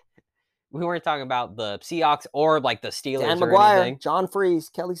 We weren't talking about the Seahawks or like the Steelers Dan or McGuire, anything. John Freeze,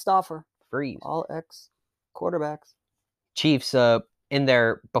 Kelly Stauffer. Freeze. All ex-quarterbacks. Chiefs in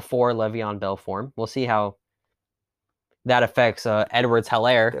their before Le'Veon Bell form. We'll see how that affects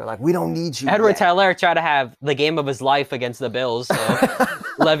Edwards-Helaire. They're like, we don't need you. Edwards-Helaire tried to have the game of his life against the Bills, so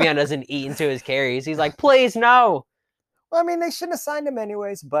Le'Veon doesn't eat into his carries. He's like, please, no. Well, I mean, they shouldn't have signed him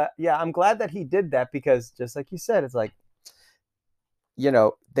anyways, but yeah, I'm glad that he did that because just like you said, it's like,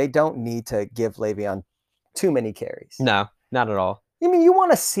 they don't need to give Le'Veon too many carries. No, not at all. I mean, you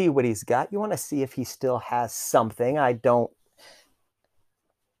want to see what he's got. You want to see if he still has something. I don't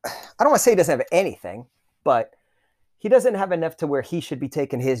want to say he doesn't have anything, but he doesn't have enough to where he should be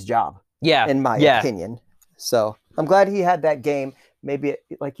taking his job. Yeah. In my opinion. So I'm glad he had that game. Maybe,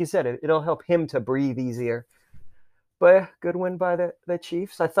 like you said, it'll help him to breathe easier. But good win by the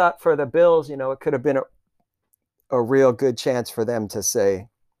Chiefs. I thought for the Bills, it could have been a real good chance for them to say,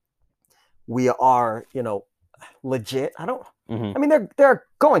 we are, legit. I mean, they're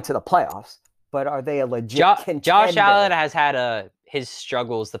going to the playoffs, but are they a legit contender? Josh Allen has had his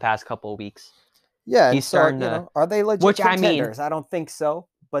struggles the past couple of weeks. Yeah, he's starting to. Are they legit contenders? I don't think so,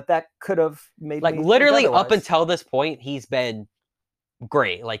 but that could have made like literally up until this point, he's been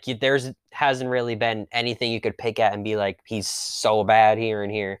great. Like hasn't really been anything you could pick at and be like, he's so bad here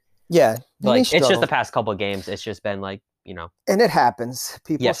and here. Yeah, like it's just the past couple of games. It's just been like and it happens.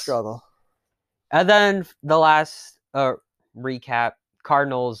 People struggle. And then the last recap: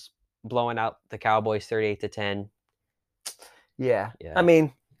 Cardinals blowing out the Cowboys 38-10. Yeah. I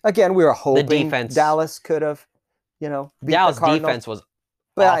mean, again, we were hoping Dallas could have, beat Dallas the Cardinals, defense was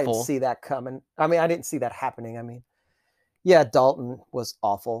but awful. I didn't see that coming. I mean, I didn't see that happening. I mean, yeah, Dalton was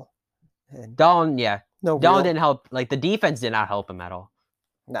awful. And Dalton didn't help. Like the defense did not help him at all.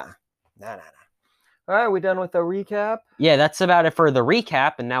 Nah. All right, we done with the recap? Yeah, that's about it for the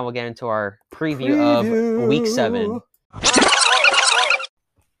recap, and now we'll get into our preview. Of Week 7.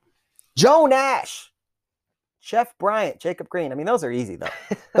 Joe Nash, Chef Bryant, Jacob Green. I mean, those are easy, though.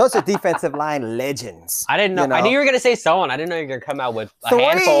 Those are defensive line legends. I didn't know. I knew you were going to say someone. I didn't know you were going to come out with a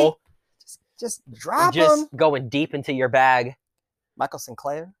handful. Just drop them. Just going deep into your bag. Michael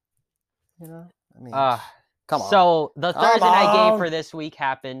Sinclair. I mean, come on. So the Thursday night game for this week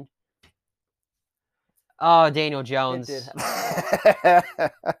happened. Oh, Daniel Jones. It did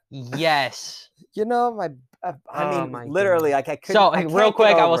Yes. I mean, literally, like I couldn't. So real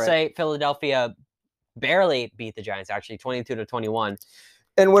quick, I will say Philadelphia barely beat the Giants, actually 22-21.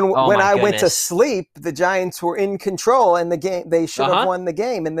 And when I went to sleep, the Giants were in control, and the game they should have won the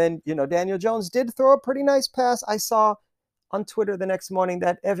game. And then Daniel Jones did throw a pretty nice pass. I saw on Twitter the next morning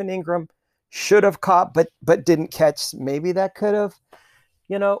that Evan Ingram should have caught, but didn't catch. Maybe that could have,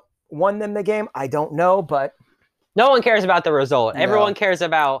 won them the game. I don't know, but no one cares about the result. No. Everyone cares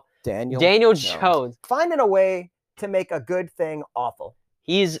about Daniel Jones finding a way to make a good thing awful.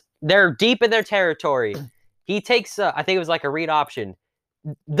 They're deep in their territory. He takes I think it was like a read option.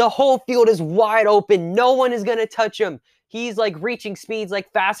 The whole field is wide open. No one is going to touch him. He's like reaching speeds like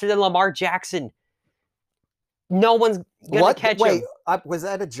faster than Lamar Jackson. No one's going to catch him. Was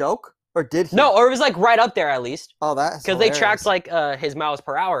that a joke? Or did he? No, or it was like right up there at least. Oh, that's because they tracked like his miles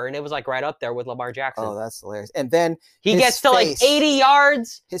per hour, and it was like right up there with Lamar Jackson. Oh, that's hilarious. And then he gets to like 80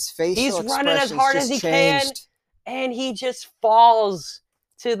 yards. His facial He's running as hard as he can, and he just falls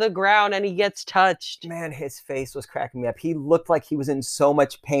to the ground and he gets touched. Man, his face was cracking me up. He looked like he was in so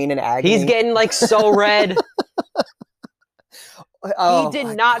much pain and agony. He's getting like so red. He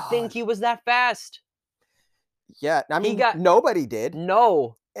did not think he was that fast. Yeah, I mean, nobody did.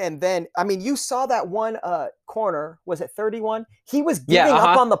 No. And then, I mean, you saw that one corner, was it 31? He was giving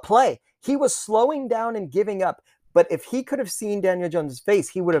up on the play. He was slowing down and giving up. But if he could have seen Daniel Jones' face,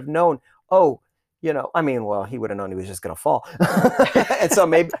 he would have known, oh, you know, I mean, well, he would have known he was just going to fall. And so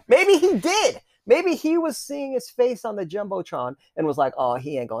maybe he did. Maybe he was seeing his face on the Jumbotron and was like, oh,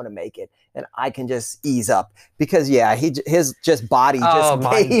 he ain't going to make it. And I can just ease up. Because, yeah, his just body just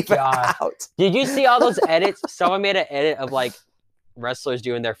gave out. Did you see all those edits? Someone made an edit of like wrestlers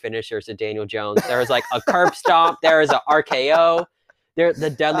doing their finishers to Daniel Jones. There was like a curb stomp. There was an RKO.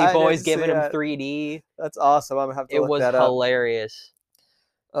 The Dudley Boys giving him 3D. That's awesome. I'm going to have to look that up. It was hilarious.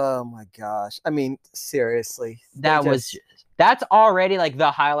 Oh, my gosh. I mean, seriously. That's already like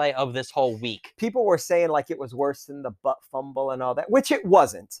the highlight of this whole week. People were saying like it was worse than the butt fumble and all that, which it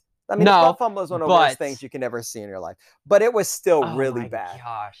wasn't. I mean, the butt fumble is one of the worst things you can ever see in your life. But it was still really bad.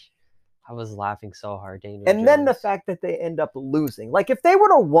 Gosh. I was laughing so hard, Daniel And Jones. then the fact that they end up losing. Like if they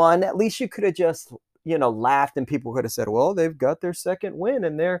would have won, at least you could have just, you know, laughed and people could have said, well, they've got their second win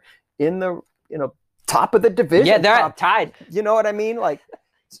and they're in the, you know, top of the division. Yeah, they're tied. You know what I mean? Like,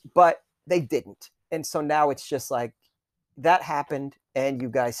 but they didn't. And so now it's just like that happened and you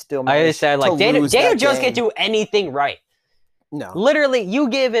guys still managed to lose Daniel Jones can't do anything right. No. Literally, you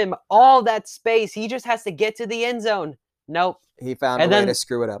give him all that space. He just has to get to the end zone. Nope. He found a way to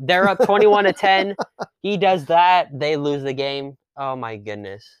screw it up. They're up 21-10. He does that. They lose the game. Oh, my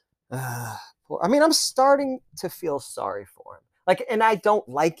goodness. I mean, I'm starting to feel sorry for him. Like, and I don't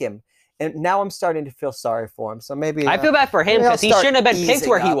like him. And now I'm starting to feel sorry for him. So maybe I feel bad for him because he shouldn't have been picked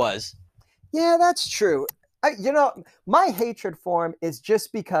where he was. Yeah, that's true. You know, my hatred for him is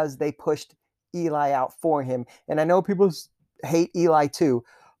just because they pushed Eli out for him. And I know people hate Eli too.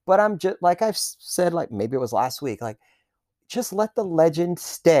 But I'm just, like I've said, like maybe it was last week, like, just let the legend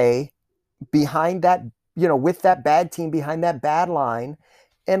stay behind that, you know, with that bad team, behind that bad line,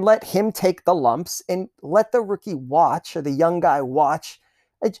 and let him take the lumps and let the rookie watch or the young guy watch.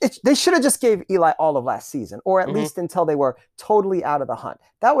 They should have just gave Eli all of last season, or at least until they were totally out of the hunt.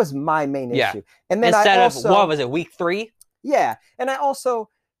 That was my main issue. And then instead of, what was it, week 3? Yeah. And I also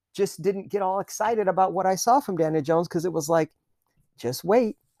just didn't get all excited about what I saw from Daniel Jones because it was like, just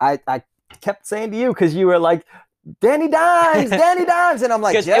wait. I kept saying to you because you were like, Danny Dimes, Danny Dimes. And I'm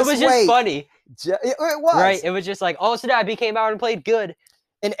like, just it was just funny. It was. Right. It was just like, oh, so I came out and played good.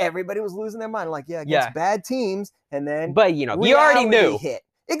 And everybody was losing their mind. Like, yeah, against bad teams. And then but you know, you already knew. Hit.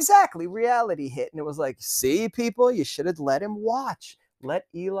 Exactly. Reality hit. And it was like, see, people, you should have let him watch. Let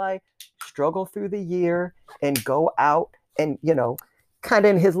Eli struggle through the year and go out and, you know, kind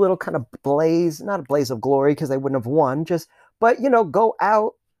of in his little kind of blaze, not a blaze of glory because they wouldn't have won, but, you know, go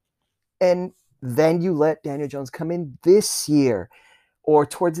out and then you let Daniel Jones come in this year or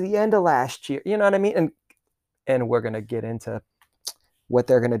towards the end of last year. You know what I mean? And we're going to get into what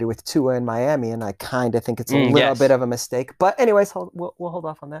they're going to do with Tua in Miami. And I kind of think it's a little bit of a mistake. But anyways, we'll hold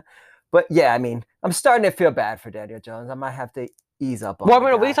off on that. But yeah, I mean, I'm starting to feel bad for Daniel Jones. I might have to ease up on it.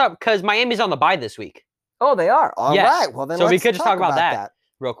 Well, we talk because Miami's on the bye this week. Oh, they are? All right. Well, then so we could just talk about that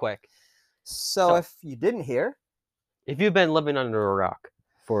real quick. So if you didn't hear. If you've been living under a rock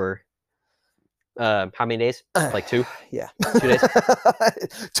for how many days? Like 2? Yeah. 2 days?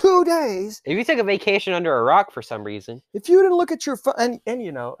 2 days. If you took a vacation under a rock for some reason. If you didn't look at your phone, and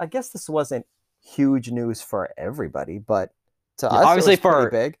you know, I guess this wasn't huge news for everybody, but to us, obviously it was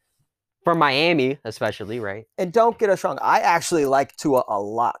pretty big. For Miami, especially, right? And don't get us wrong, I actually like Tua a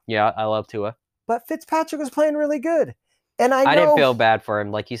lot. Yeah, I love Tua. But Fitzpatrick was playing really good. And I didn't feel bad for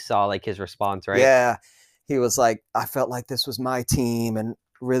him. Like you saw like his response, right? Yeah. He was like, I felt like this was my team and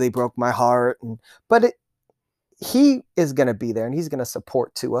really broke my heart. But he is going to be there and he's going to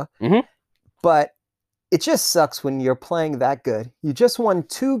support Tua. Mm-hmm. But it just sucks when you're playing that good. You just won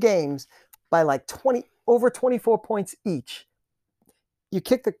 2 games by like over 24 points each. You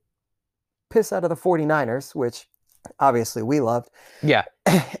kick the piss out of the 49ers, which obviously we loved. Yeah.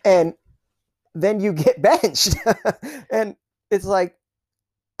 And then you get benched. And it's like,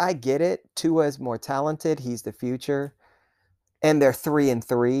 I get it. Tua is more talented. He's the future. And they're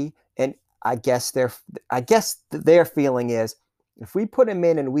 3-3. And I guess their feeling is if we put him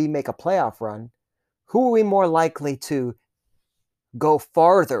in and we make a playoff run, who are we more likely to go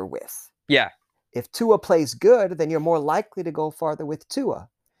farther with. Yeah. If Tua plays good, then you're more likely to go farther with Tua.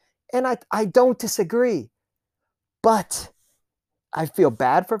 And I don't disagree. But I feel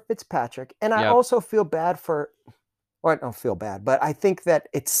bad for Fitzpatrick. And I also feel bad I don't feel bad, but I think that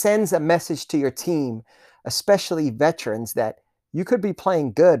it sends a message to your team, especially veterans, that you could be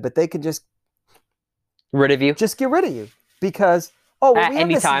playing good, but they could just get rid of you because we have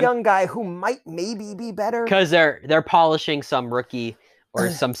this time. young guy who might maybe be better because they're polishing some rookie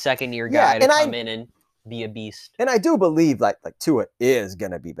or some second-year guy to come in and be a beast. And I do believe like Tua is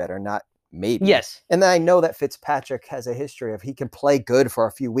gonna be better, not maybe. Yes. And then I know that Fitzpatrick has a history of he can play good for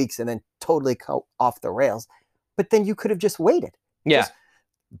a few weeks and then totally go off the rails. But then you could have just waited. Yeah. Just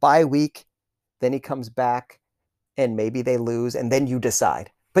bye week, then he comes back, and maybe they lose, and then you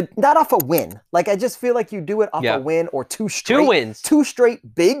decide. But not off a win. Like, I just feel like you do it off a win or two wins. 2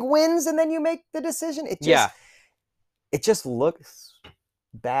 straight big wins, and then you make the decision. It just looks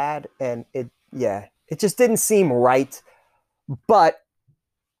bad, and it just didn't seem right. But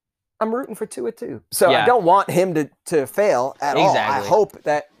I'm rooting for Tua too. So I don't want him to fail at all. I hope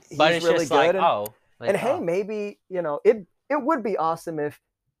that he's really good. And hey, maybe, it would be awesome if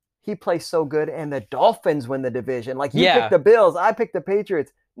he plays so good and the Dolphins win the division. Like, you pick the Bills, I pick the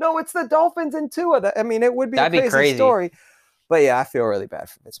Patriots. No, it's the Dolphins and Tua. I mean, it would be a crazy story. But yeah, I feel really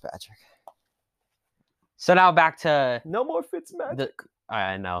bad for Fitzpatrick. So now back to... No more Fitzmagic.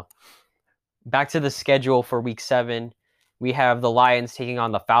 I know. Back to the schedule for week 7. We have the Lions taking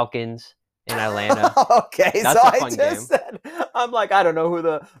on the Falcons in Atlanta. Okay, that's so I just said, I'm like, I don't know who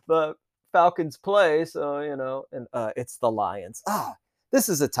the Falcons play, so and it's the Lions. This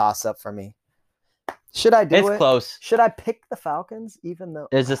is a toss-up for me. Should I do it? It's close. Should I pick the Falcons, even though...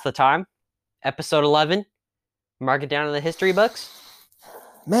 Is this the time? Episode 11? Mark it down in the history books?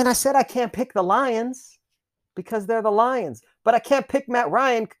 Man, I said I can't pick the Lions because they're the Lions, but I can't pick Matt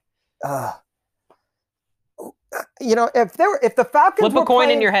Ryan. If the Falcons flip a coin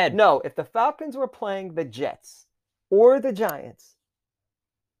in your head. No, if the Falcons were playing the Jets or the Giants,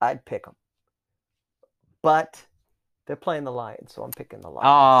 I'd pick them. But they're playing the Lions, so I'm picking the Lions.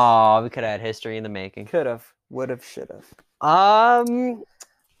 Oh, we could have had history in the making. Could have, would have, should have.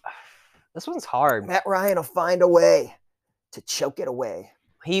 This one's hard. Matt Ryan will find a way to choke it away.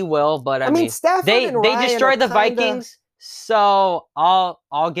 He will, but I mean, Stafford and Ryan they destroyed the Vikings, so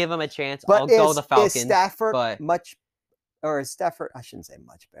I'll give him a chance. I'll go the Falcons. Is Stafford is Stafford? I shouldn't say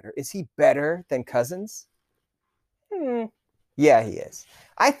much better. Is he better than Cousins? Yeah, he is.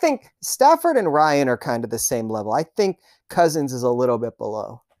 I think Stafford and Ryan are kind of the same level. I think Cousins is a little bit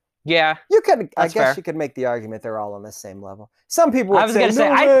below. Yeah, I guess you could make the argument they're all on the same level. Some people would say,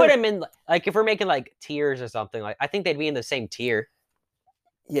 I'd put him in, like, if we're making like tiers or something, like I think they'd be in the same tier.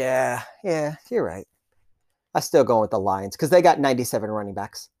 Yeah, you're right. I still go with the Lions because they got 97 running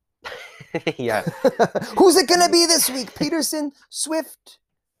backs. Yeah. Who's it gonna be this week? Peterson, Swift,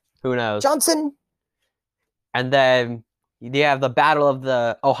 who knows? Johnson. And then you have the battle of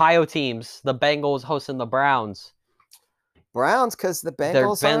the Ohio teams. The Bengals hosting the Browns. Browns, because the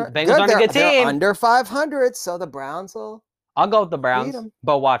Bengals are a good team. They're under 500, so the Browns will. I'll go with the Browns,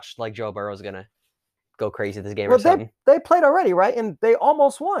 but watch, like, Joe Burrow's gonna go crazy this game or something. They played already, right? And they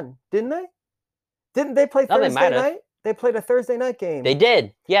almost won, didn't they? Didn't they play Thursday night? They played a Thursday night game. They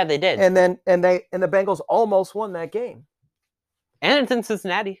did. Yeah, they did. And the Bengals almost won that game. And it's in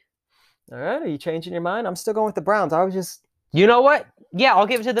Cincinnati. All right, are you changing your mind? I'm still going with the Browns. I was just... You know what? Yeah, I'll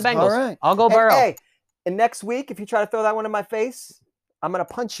give it to the Bengals. All right. I'll go Burrow. And next week, if you try to throw that one in my face, I'm going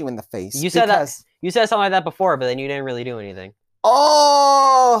to punch you in the face. You said something like that before, but then you didn't really do anything.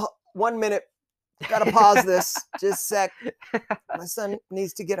 Oh, 1 minute. Got to pause this. Just a sec. My son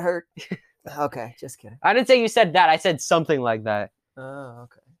needs to get hurt. Okay, just kidding. I didn't say you said that. I said something like that. Oh,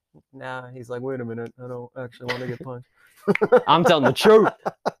 okay. Now he's like, wait a minute. I don't actually want to get punched. I'm telling the truth.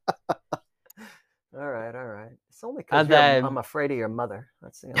 All right. It's only because I'm afraid of your mother.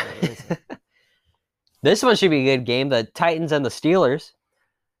 That's the only reason. This one should be a good game. The Titans and the Steelers.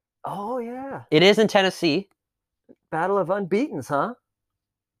 Oh, yeah. It is in Tennessee. Battle of unbeatens, huh?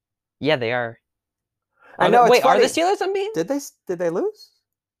 Yeah, they are. I know. Wait, are the Steelers unbeaten? Did they lose?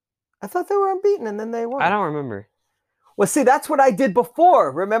 I thought they were unbeaten and then they won. I don't remember. Well, see, that's what I did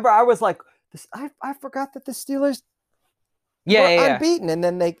before. Remember, I was like, I forgot that the Steelers were unbeaten and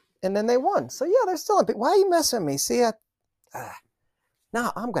then they won. So yeah, they're still unbeaten. Why are you messing with me? See,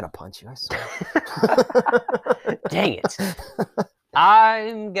 no, I'm gonna punch you. I swear. Dang it!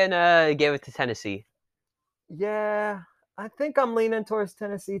 I'm gonna give it to Tennessee. Yeah, I think I'm leaning towards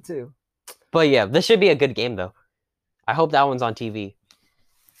Tennessee too. But yeah, this should be a good game though. I hope that one's on TV.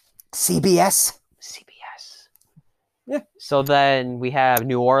 CBS. Yeah. So then we have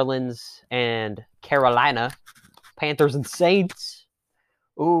New Orleans and Carolina, Panthers and Saints.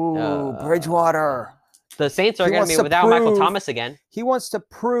 Ooh, Bridgewater. The Saints are going to be without Michael Thomas again. He wants to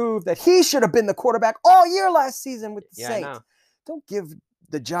prove that he should have been the quarterback all year last season with the Saints. I know. Don't give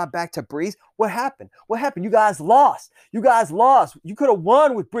the job back to Breeze. What happened? What happened? You guys lost. You guys lost. You could have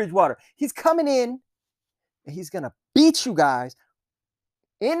won with Bridgewater. He's coming in, and he's going to beat you guys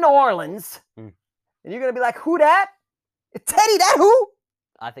in New Orleans. And you're going to be like, who that? Teddy, that who?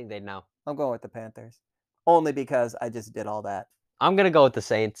 I think they know. I'm going with the Panthers. Only because I just did all that. I'm going to go with the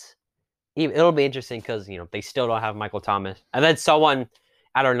Saints. It'll be interesting because, they still don't have Michael Thomas. And then someone,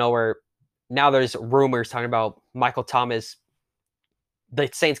 I don't know where, now there's rumors talking about Michael Thomas. The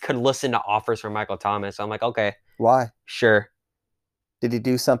Saints could listen to offers from Michael Thomas. I'm like, okay. Why? Sure. Did he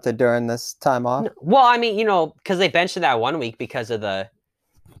do something during this time off? Well, I mean, because they benched him that 1 week because of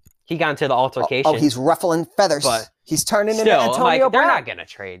he got into the altercation. Oh, he's ruffling feathers. But he's turning into Antonio Brown. They're not going to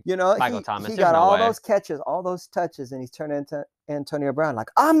trade Michael Thomas. He got all those catches, all those touches, and he's turning into Antonio Brown. Like,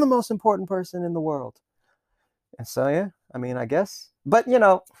 I'm the most important person in the world. And so, yeah, I mean, I guess. But,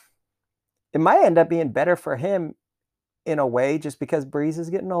 it might end up being better for him in a way just because Breeze is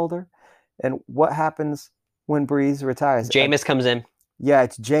getting older. And what happens when Breeze retires? Jameis comes in. Yeah,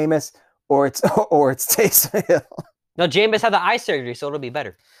 it's Jameis or it's Taysom Hill. No, Jameis had the eye surgery, so it'll be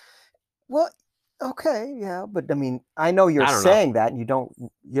better. Well, okay, yeah, but I mean, I know you're saying that, and you don't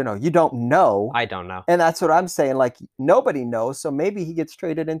know. I don't know. And that's what I'm saying. Like, nobody knows, so maybe he gets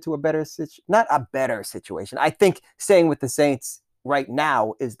traded into a better situation. Not a better situation. I think staying with the Saints right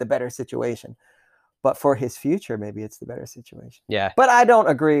now is the better situation. But for his future, maybe it's the better situation. Yeah. But I don't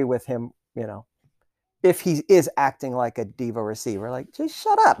agree with him, if he is acting like a diva receiver. Like, just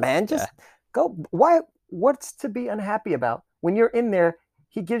shut up, man. Just go. Why? What's to be unhappy about? When you're in there,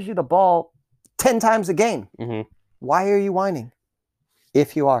 he gives you the ball 10 times a game. Mm-hmm. Why are you whining?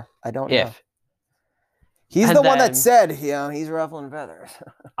 If you are, I don't know. He's the one that said, he's ruffling feathers.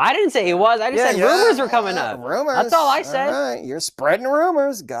 I didn't say he was. I just said rumors were coming up. Rumors. That's all I said. All right. You're spreading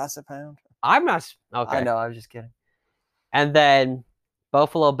rumors, gossip hound. I'm not. Okay. I know. I was just kidding. And then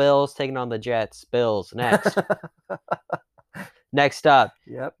Buffalo Bills taking on the Jets. Bills next. Next up.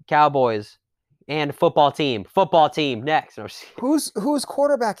 Yep. Cowboys. And football team next. Who's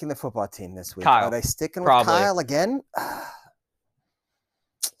quarterbacking the football team this week? Kyle. Are they sticking with Kyle again?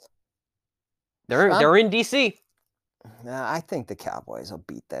 They're in DC. Nah, I think the Cowboys will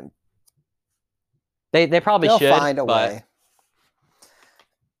beat them. They probably should. They'll find a way.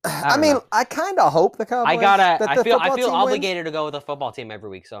 I mean, I kind of hope the Cowboys. I feel obligated to go with the football team every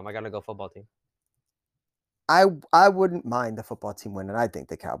week, so I'm gonna go football team. I wouldn't mind the football team winning. I think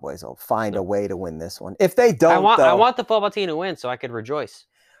the Cowboys will find a way to win this one. If they don't, I want the football team to win so I could rejoice.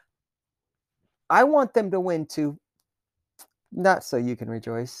 I want them to win too. Not so you can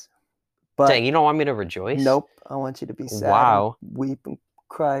rejoice. But dang, you don't want me to rejoice? Nope. I want you to be sad. Wow. And weep and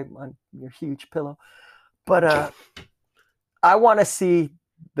cry on your huge pillow. But I want to see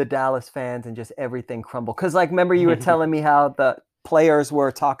the Dallas fans and just everything crumble. Because, remember you were telling me how the players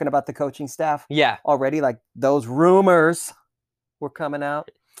were talking about the coaching staff already, like those rumors were coming out.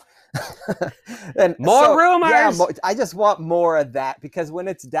 And more rumors. Yeah, I just want more of that because when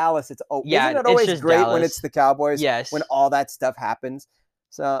it's Dallas, isn't it always great Dallas. when it's the Cowboys? Yes. When all that stuff happens.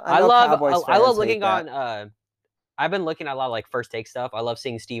 So I love looking on. I've been looking at a lot of First Take stuff. I love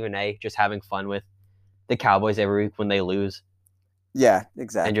seeing Stephen A. just having fun with the Cowboys every week when they lose. Yeah,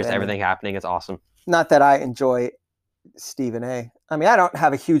 exactly. And just everything happening. It's awesome. Not that I enjoy Stephen A. I mean, I don't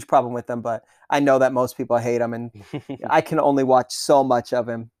have a huge problem with him, but I know that most people hate him, and I can only watch so much of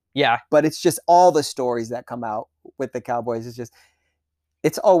him. Yeah. But it's just all the stories that come out with the Cowboys.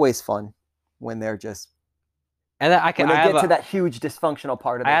 It's always fun when they're just. And I get to that huge dysfunctional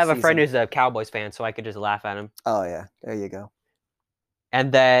part of I have season. A friend who's a Cowboys fan, so I could just laugh at him. Oh, yeah. There you go.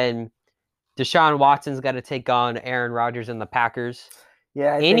 And then Deshaun Watson's got to take on Aaron Rodgers and the Packers.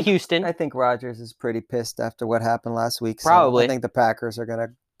 Yeah, Houston. I think Rodgers is pretty pissed after what happened last week. Probably. So I think the Packers are going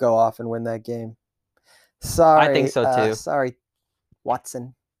to go off and win that game. Sorry. I think so, too. Sorry,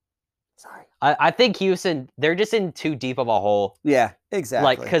 Watson. Sorry. I think Houston, they're just in too deep of a hole. Yeah,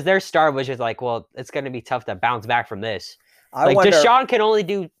 exactly. Because their star was just well, it's going to be tough to bounce back from this. Deshaun can only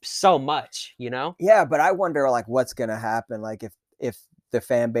do so much, Yeah, but I wonder, what's going to happen. If the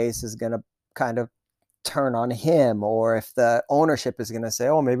fan base is going to kind of turn on him, or if the ownership is going to say,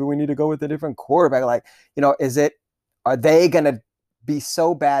 oh, maybe we need to go with a different quarterback. Are they going to be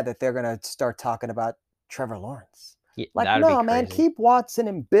so bad that they're going to start talking about Trevor Lawrence? Yeah, no, man, keep Watson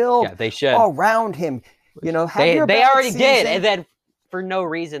and Bill they should. Around him. They already did, and then for no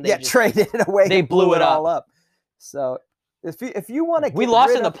reason, traded it away. They blew it all up. So if you want to, we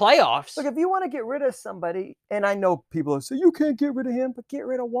lost in the playoffs. Look, if you want to get rid of somebody, and I know people say you can't get rid of him, but get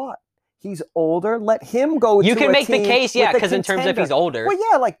rid of what? He's older. Let him go. You can make the case, yeah, because in terms of he's older. Well,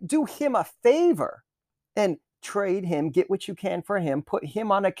 yeah, like do him a favor and trade him, get what you can for him, put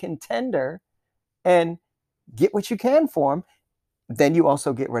him on a contender, and get what you can for him. Then you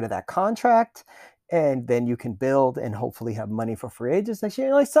also get rid of that contract, and then you can build and hopefully have money for free agents next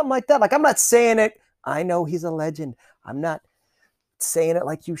year, like something like that. Like I'm not saying it. I know he's a legend. I'm not saying it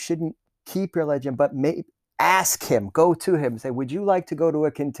like you shouldn't keep your legend, but maybe ask him, go to him, say, would you like to go to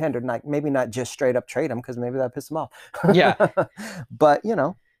a contender? Maybe not just straight up trade him, because maybe that pisses him off. Yeah. But, you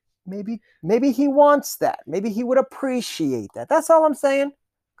know, maybe he wants that. Maybe he would appreciate that. That's all I'm saying.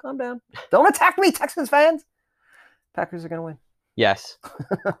 Calm down. Don't attack me, Texans fans. Packers are going to win. Yes.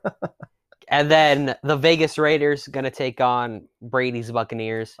 And then the Vegas Raiders going to take on Brady's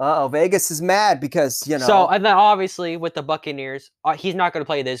Buccaneers. Uh-oh, Vegas is mad because, you know. So, and then obviously with the Buccaneers, he's not going to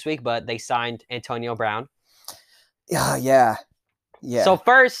play this week, but they signed Antonio Brown. Yeah. So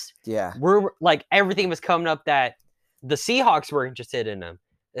first, we're like everything was coming up that the Seahawks were interested in him.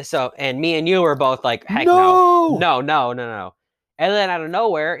 So, and me and you were both like, heck no. And then out of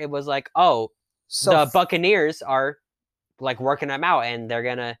nowhere, it was like, oh, the Buccaneers are like working him out, and they're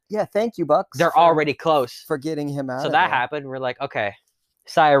gonna. Yeah, thank you, Bucks. They're already close for getting him out. So that happened. We're like, okay,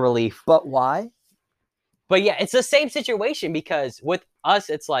 sigh of relief. But why? But yeah, it's the same situation because with us,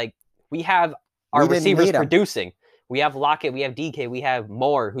 it's like we have our receivers producing. We have Lockett, we have DK, we have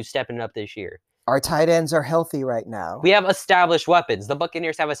Moore who's stepping up this year. Our tight ends are healthy right now. We have established weapons. The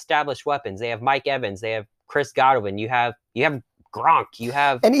Buccaneers have established weapons. They have Mike Evans. They have Chris Godwin. You have Gronk. You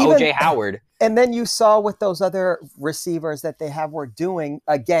have OJ Howard. And then you saw what those other receivers that they were doing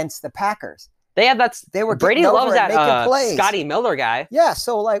against the Packers. They had that. They were Brady loves that Scotty Miller guy. Yeah.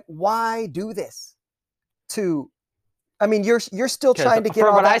 So like, why do this? I mean, you're still trying to get.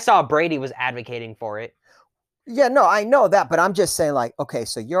 From what I saw, Brady was advocating for it. Yeah, no, I know that, but I'm just saying, like, okay,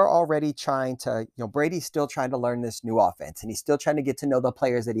 so you're already trying to, Brady's still trying to learn this new offense, and he's still trying to get to know the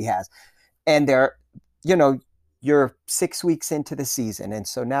players that he has, and they're, you're 6 weeks into the season, and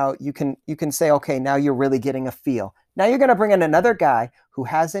so now you can say, okay, now you're really getting a feel. Now you're going to bring in another guy who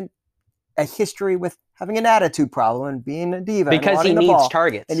hasn't a history with having an attitude problem and being a diva because he needs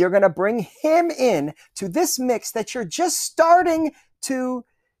targets, and you're going to bring him in to this mix that you're just starting to.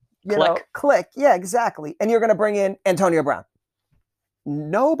 Click. Yeah, exactly. And you're going to bring in Antonio Brown.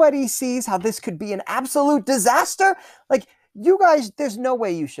 Nobody sees how this could be an absolute disaster. Like, you guys, there's no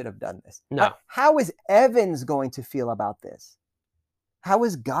way you should have done this. No. How is Evans going to feel about this? How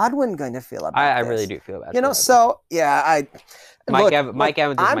is Godwin going to feel about this? I really do feel about so, yeah, Mike Evans is my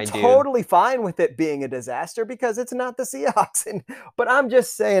dude. I'm totally fine with it being a disaster because it's not the Seahawks. But I'm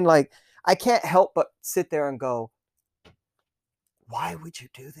just saying, like, I can't help but sit there and go, why would you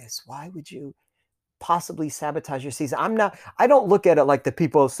do this? Why would you possibly sabotage your season? I don't look at it like the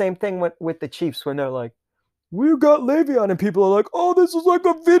people, same thing with the Chiefs when they're like, we got Le'Veon, and people are like, oh, this is like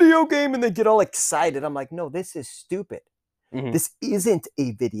a video game, and they get all excited. I'm like, no, this is stupid. Mm-hmm. This isn't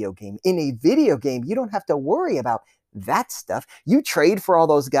a video game. In a video game, you don't have to worry about that stuff. You trade for all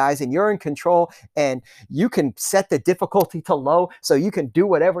those guys and you're in control, and you can set the difficulty to low so you can do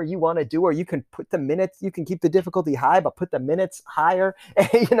whatever you want to do, or you can put the minutes, you can keep the difficulty high but put the minutes higher. And,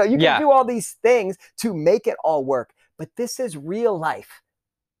 you can do all these things to make it all work. But this is real life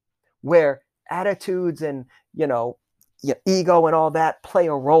where attitudes and ego and all that play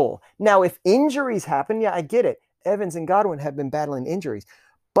a role. Now if injuries happen, I get it. Evans and Godwin have been battling injuries,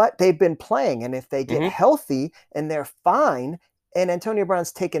 but they've been playing, and if they get healthy and they're fine, and Antonio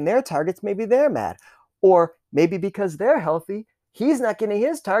Brown's taking their targets, maybe they're mad. Or maybe because they're healthy, he's not getting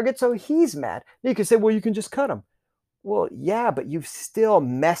his target, so he's mad. You can say, well, you can just cut him. Well, yeah, but you've still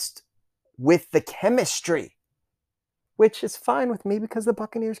messed with the chemistry, which is fine with me because the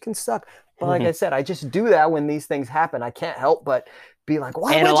Buccaneers can suck. But like I said, I just do that when these things happen. I can't help but be like,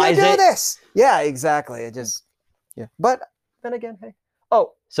 why would you do this? Yeah, exactly. But then again, hey.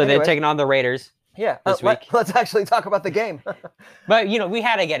 Oh, so anyway. They're taking on the Raiders. Yeah, this week. Let's actually talk about the game. But we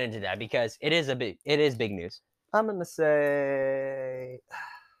had to get into that because it is big news. I'm gonna say,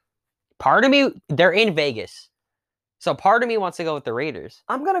 part of me, they're in Vegas, so part of me wants to go with the Raiders.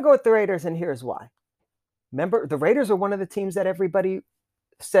 I'm gonna go with the Raiders, and here's why. Remember, the Raiders are one of the teams that everybody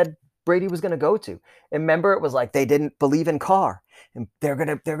said Brady was going to go to. And remember, it was like they didn't believe in Carr, and they're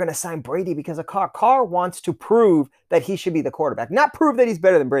gonna sign Brady because of Carr. Carr wants to prove that he should be the quarterback, not prove that he's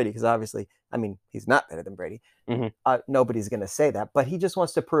better than Brady, because obviously, he's not better than Brady. Mm-hmm. Nobody's going to say that, but he just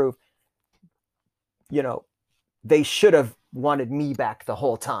wants to prove, they should have wanted me back the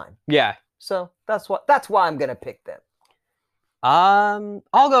whole time. Yeah. So that's why I'm gonna pick them.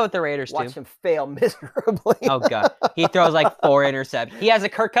 I'll go with the Raiders Watch too. him fail miserably. Oh god, he throws like 4 interceptions. He has a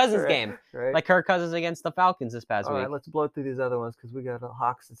Kirk Cousins game, right. like Kirk Cousins against the Falcons this past week. All right, let's blow through these other ones because we got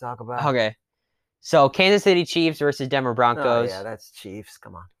Hawks to talk about. Okay, so Kansas City Chiefs versus Denver Broncos. Oh yeah, that's Chiefs.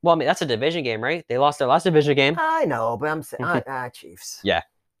 Come on. Well, I mean that's a division game, right? They lost their last division game. I know, but I'm saying Chiefs. Yeah,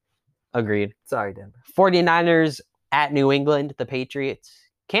 agreed. Sorry, Denver. 49ers at New England, the Patriots.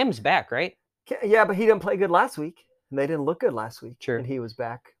 Cam's back, right? Yeah, but he didn't play good last week. And they didn't look good last week. True. And he was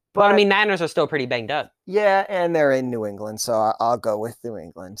back. But I mean, Niners are still pretty banged up. Yeah, and they're in New England, so I'll go with New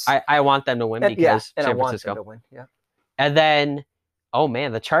England. I want them to win because San Francisco. I want them to win. Yeah. And then, oh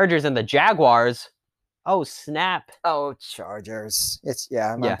man, the Chargers and the Jaguars. Oh snap! Oh, Chargers.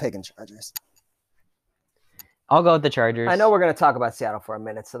 I'm picking Chargers. I'll go with the Chargers. I know we're going to talk about Seattle for a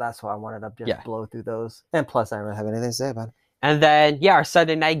minute, so that's why I wanted to just blow through those. And plus, I don't really have anything to say about it. And then, our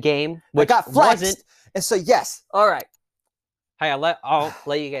Sunday night game, which got flexed. And so, yes. All right. Hey, I'll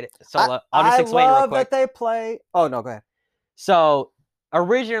let you get it. So I'll just explain real quick. I love that they play. Oh, no, go ahead. So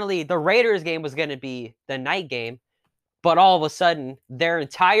originally, the Raiders game was going to be the night game, but all of a sudden, their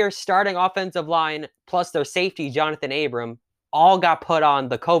entire starting offensive line plus their safety, Jonathan Abram, all got put on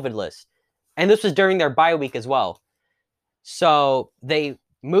the COVID list. And this was during their bye week as well. So they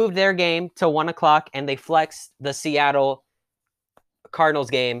moved their game to 1 o'clock, and they flexed the Seattle Cardinals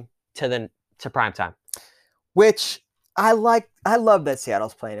game to prime time. Which I like. I love that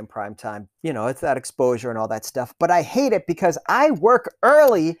Seattle's playing in prime time. You know, it's that exposure and all that stuff. But I hate it because I work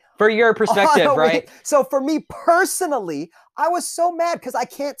early. For your perspective, right? So for me personally, I was so mad because I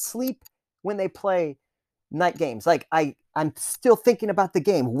can't sleep when they play night games. Like I'm still thinking about the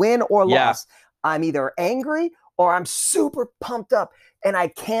game, win or loss. I'm either angry or I'm super pumped up and I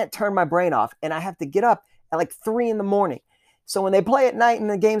can't turn my brain off. And I have to get up at like 3 a.m. So when they play at night and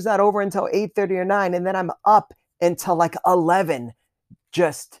the game's not over until 8:30 or 9, and then I'm up until like 11,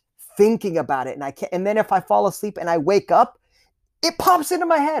 just thinking about it. And I can't. And then if I fall asleep and I wake up, it pops into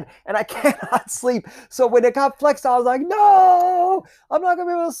my head and I cannot sleep. So when it got flexed, I was like, no, I'm not going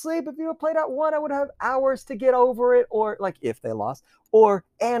to be able to sleep. If you had played at 1, I would have hours to get over it, or like if they lost, or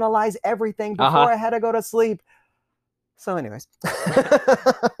analyze everything before I had to go to sleep. So anyways,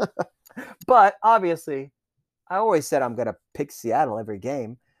 but obviously I always said I'm going to pick Seattle every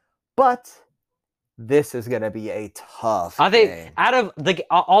game, but this is going to be a tough game. Out of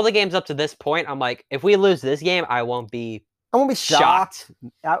all the games up to this point, I'm like, if we lose this game, I won't be shocked.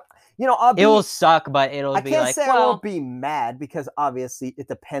 It will suck, but it'll be like, I can't say I won't be mad because obviously it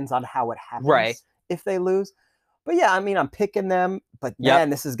depends on how it happens if they lose. But yeah, I mean, I'm picking them, but man,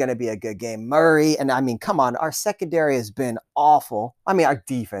 this is going to be a good game. Murray, and I mean, come on, our secondary has been awful. I mean, our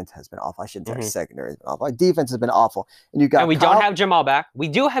defense has been awful. I shouldn't say our secondary has been awful. Our defense has been awful. And we don't have Jamal back. We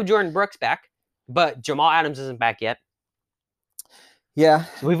do have Jordan Brooks back, but Jamal Adams isn't back yet. Yeah.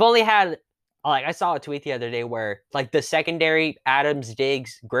 So we've only had, like, I saw a tweet the other day where, like, the secondary, Adams,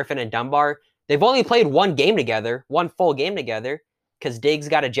 Diggs, Griffin, and Dunbar, they've only played one full game together, because Diggs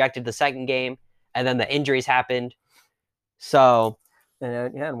got ejected the second game, and then the injuries happened. So.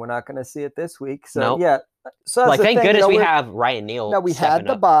 And we're not going to see it this week. So, So like, thank goodness we have Ryan Neal. No, we had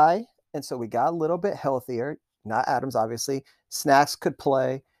the bye, and so we got a little bit healthier. Not Adams, obviously. Snacks could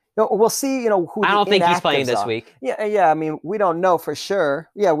play. We'll see, who I don't think he's playing this week. Yeah. I mean, we don't know for sure.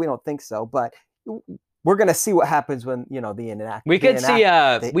 Yeah, we don't think so. But we're going to see what happens when, the inactives. We could see,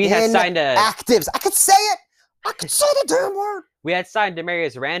 we had signed actives. I could say it. I could say the damn word. We had signed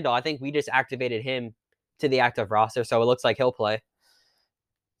Demarius Randall. I think we just activated him to the active roster, so it looks like he'll play.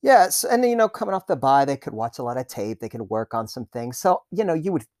 Yes, and coming off the bye, they could watch a lot of tape. They could work on some things. So,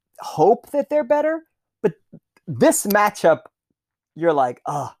 you would hope that they're better. But this matchup, you're like,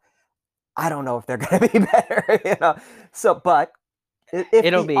 oh, I don't know if they're going to be better. So, but if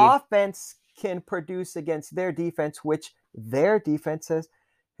the offense can produce against their defense, which their defense has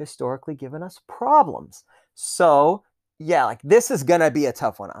historically given us problems. So, yeah, like this is going to be a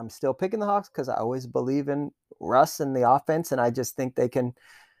tough one. I'm still picking the Hawks because I always believe in Russ and the offense, and I just think they can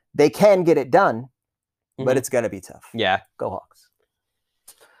get it done, but it's going to be tough. Yeah. Go Hawks.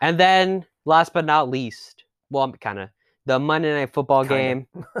 And then last but not least, well, kind of the Monday Night Football game,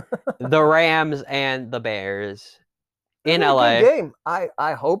 the Rams and the Bears in LA. Good game.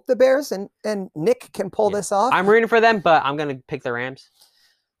 I hope the Bears and Nick can pull this off. I'm rooting for them, but I'm going to pick the Rams.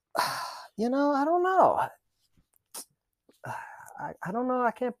 I don't know. I don't know.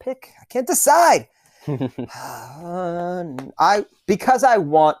 I can't pick. I can't decide. Because I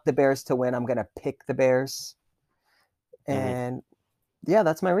want the Bears to win, I'm going to pick the Bears. And yeah,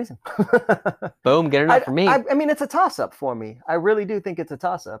 that's my reason. Boom, good enough for me. I mean, it's a toss-up for me. I really do think it's a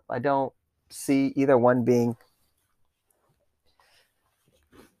toss-up. I don't see either one being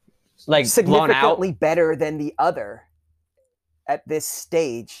like significantly better than the other at this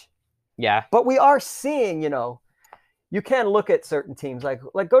stage. Yeah. But we are seeing, you can look at certain teams like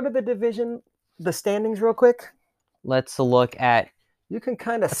go to the division, the standings real quick. Let's look at. You can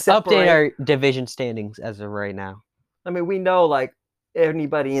kind of update our division standings as of right now. I mean, we know like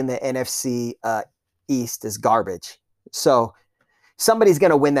anybody in the NFC East is garbage. So somebody's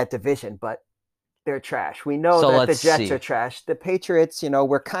going to win that division, but they're trash. We know that the Jets are trash. The Patriots,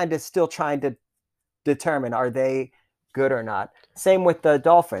 we're kind of still trying to determine, are they good or not? Same with the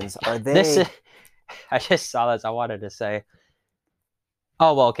Dolphins. Are they? I just saw this. I wanted to say.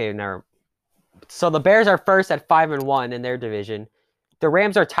 Oh, well, okay, never. So the Bears are first at 5-1 in their division. The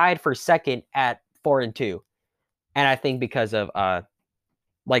Rams are tied for second at 4-2. And I think because of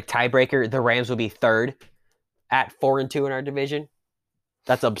like tiebreaker, the Rams will be third at 4-2 in our division.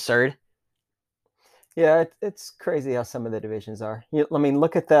 That's absurd. Yeah, it's crazy how some of the divisions are. I mean,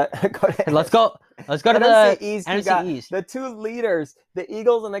 look at that. Let's go to the East. NFC East. The two leaders, the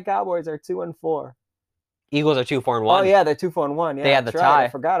Eagles and the Cowboys, are 2-4. Eagles are 2-4-1. Oh yeah, they're 2-1. Yeah, they had the tie. I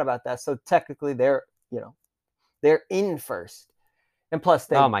forgot about that. So technically, they're in first. And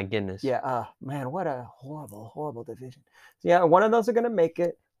plus, oh my goodness. Yeah. Man, what a horrible division. So yeah, one of those are going to make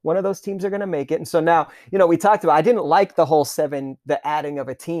it. One of those teams are going to make it. And so now, we talked about. I didn't like the whole the adding of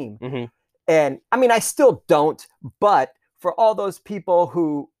a team. Mm-hmm. And I mean, I still don't. But for all those people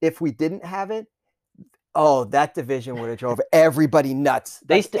who, if we didn't have it, that division would have drove everybody nuts.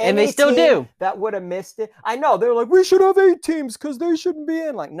 They still do. That would have missed it. I know they're like, we should have 8 teams because they shouldn't be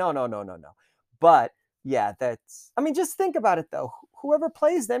in. Like, no. But yeah, just think about it though. Whoever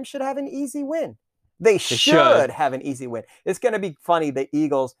plays them should have an easy win. They should have an easy win. It's going to be funny, the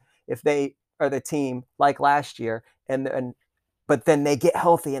Eagles, if they are the team like last year, but then they get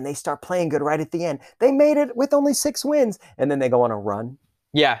healthy and they start playing good right at the end. They made it with only 6 wins, and then they go on a run.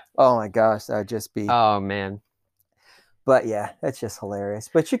 Yeah. Oh my gosh, that would just be. Oh man. But yeah, that's just hilarious.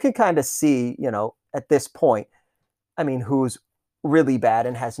 But you can kind of see, at this point, I mean, who's really bad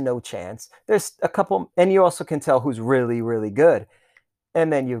and has no chance. There's a couple, and you also can tell who's really, really good.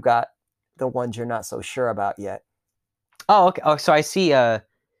 And then you've got the ones you're not so sure about yet. Oh, okay. Oh, so I see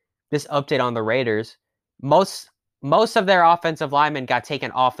this update on the Raiders. Most of their offensive linemen got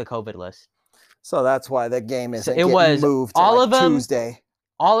taken off the COVID list. So that's why the game isn't moved to all of them, Tuesday.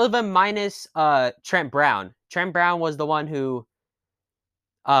 All of them minus Trent Brown. Trent Brown was the one who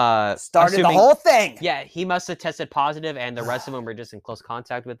started the whole thing. Yeah, he must have tested positive, and the rest of them were just in close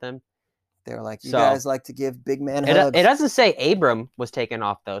contact with him. They were like, you guys like to give big man hugs. It doesn't say Abram was taken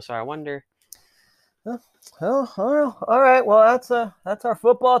off, though, so I wonder. Oh, all right. Well, that's our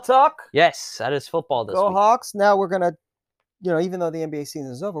football talk. Yes, that is football this week. Go Hawks. Now we're going to, even though the NBA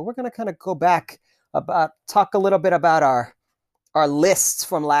season is over, we're going to kind of go back talk a little bit about our lists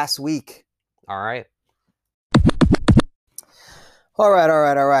from last week. All right. All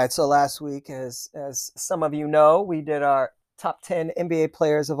right. So last week, as some of you know, we did our top 10 NBA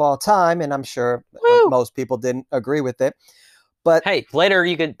players of all time, and I'm sure most people didn't agree with it. But hey, later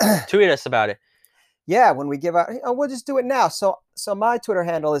you can tweet us about it. Yeah, when we give out, we'll just do it now. So my Twitter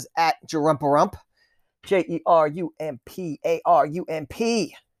handle is @Jerumparump, JERUMPARUMP.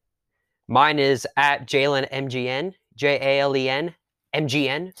 Mine is @JalenMGN, JALEN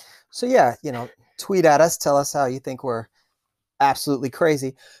So yeah, tweet at us, tell us how you think we're absolutely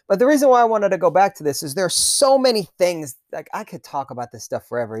crazy. But the reason why I wanted to go back to this is there's so many things, like I could talk about this stuff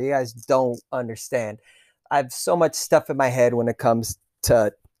forever. You guys don't understand. I have so much stuff in my head when it comes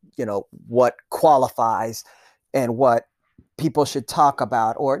to, what qualifies and what people should talk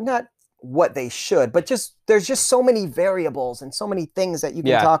about, or not what they should, but there's just so many variables and so many things that you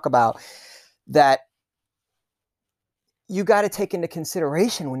can talk about that you got to take into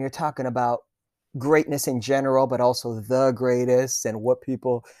consideration when you're talking about greatness in general, but also the greatest and what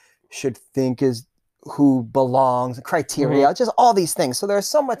people should think is who belongs, criteria, just all these things. So there's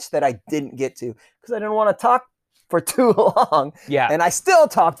so much that I didn't get to because I didn't want to talk for too long. Yeah. And I still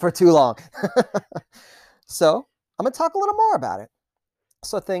talked for too long. So I'm going to talk a little more about it.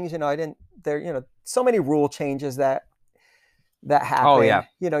 So things, so many rule changes that happen. Oh, yeah.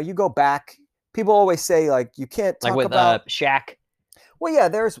 You go back, people always say like, you can't talk about Shaq. Well, yeah,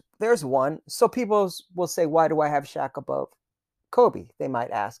 there's one. So people will say, why do I have Shaq above Kobe? They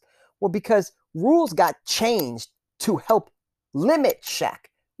might ask. Well, because rules got changed to help limit Shaq.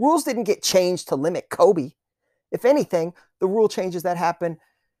 Rules didn't get changed to limit Kobe. If anything, the rule changes that happened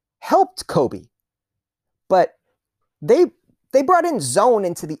helped Kobe. But they brought in zone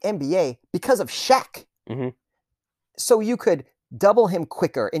into the NBA because of Shaq. Mm-hmm. So you could double him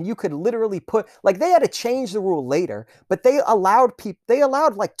quicker, and you could literally put, like, they had to change the rule later, but they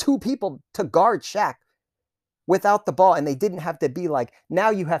allowed like 2 people to guard Shaq without the ball, and they didn't have to be like, now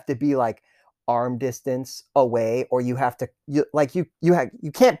you have to be like arm distance away, or you have to you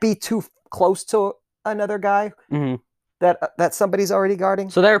can't be too close to another guy that somebody's already guarding.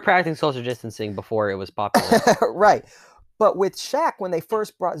 So they were practicing social distancing before it was popular. Right. But with Shaq, when they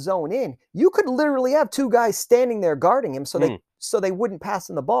first brought zone in, you could literally have 2 guys standing there guarding him, so they wouldn't pass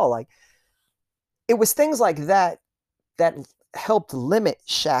him the ball. Like, it was things like that that helped limit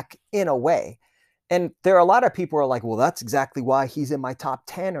Shaq in a way. And there are a lot of people who are like, well, that's exactly why he's in my top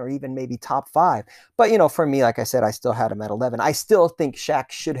 10 or even maybe top 5. But, you know, for me, like I said, I still had him at 11. I still think Shaq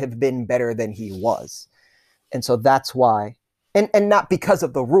should have been better than he was. And so that's why, and not because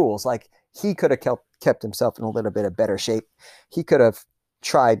of the rules. Like, he could have kept himself in a little bit of better shape. He could have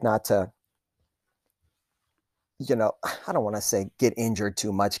tried not to, you know, I don't want to say get injured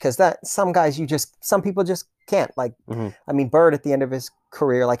too much, because some people just can't. Like, I mean, Bird at the end of his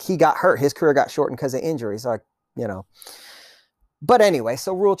career, like, he got hurt. His career got shortened because of injuries. Like, you know. But anyway,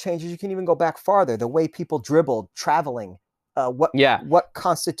 so rule changes. You can even go back farther. The way people dribbled, traveling, what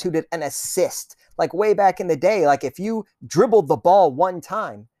constituted an assist. Like, way back in the day, like, if you dribbled the ball one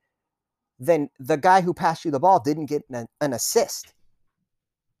time, then the guy who passed you the ball didn't get an assist.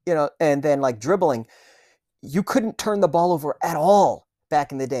 You know, and then, like, dribbling, you couldn't turn the ball over at all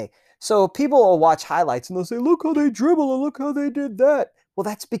back in the day. So people will watch highlights and they'll say, look how they dribble and look how they did that. Well,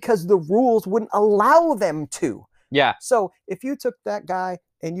 that's because the rules wouldn't allow them to. Yeah. So if you took that guy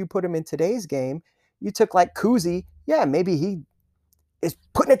and you put him in today's game, you took like Kuzi, yeah, maybe he is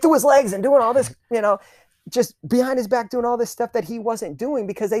putting it through his legs and doing all this, you know, just behind his back doing all this stuff that he wasn't doing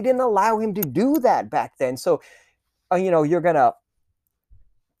because they didn't allow him to do that back then. So, you know, you're going to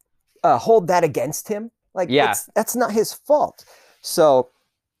hold that against him. Like, that's not his fault. So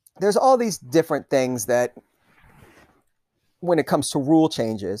there's all these different things that when it comes to rule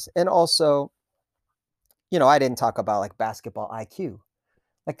changes. And also, you know, I didn't talk about like basketball IQ.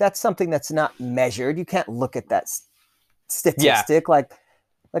 Like, that's something that's not measured. You can't look at that statistic. Like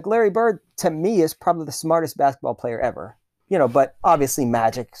Larry Bird, to me, is probably the smartest basketball player ever. You know, but obviously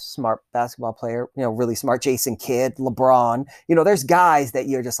Magic, smart basketball player, you know, really smart. Jason Kidd, LeBron, you know, there's guys that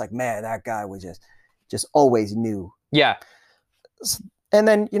you're just like, man, that guy was just always knew. Yeah. And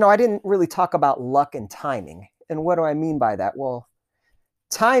then, you know, I didn't really talk about luck and timing. And what do I mean by that? Well,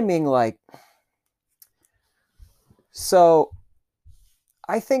 timing, like, so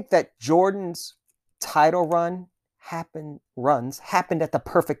I think that Jordan's title run happened at the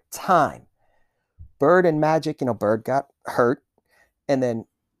perfect time. Bird and Magic, you know, Bird got hurt. And then,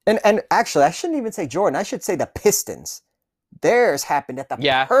 and actually, I shouldn't even say Jordan. I should say the Pistons. Theirs happened at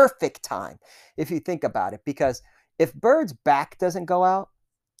the perfect time, if you think about it. Because if Bird's back doesn't go out,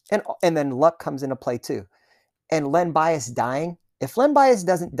 and then luck comes into play too, and Len Bias dying, if Len Bias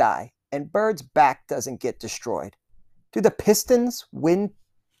doesn't die and Bird's back doesn't get destroyed, do the Pistons win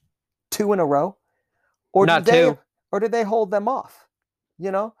 2 in a row? Or not 2. Or do they hold them off?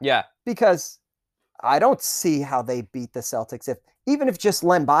 You know? Yeah. Because I don't see how they beat the Celtics even if just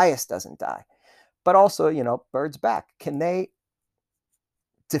Len Bias doesn't die. But also, you know, Bird's back. Can they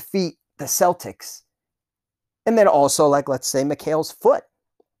defeat the Celtics? And then also, like, let's say McHale's foot.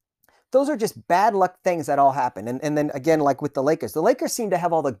 Those are just bad luck things that all happen. And then again, like with the Lakers seem to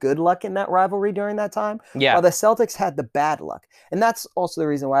have all the good luck in that rivalry during that time. Yeah. While the Celtics had the bad luck. And that's also the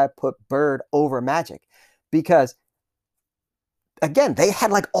reason why I put Bird over Magic. Because, again, they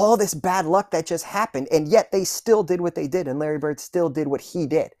had like all this bad luck that just happened. And yet they still did what they did. And Larry Bird still did what he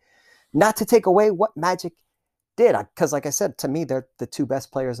did. Not to take away what Magic did. Because like I said, to me, they're the 2 best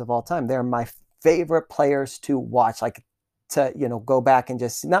players of all time. They're my favorite players to watch. Like, to, you know, go back and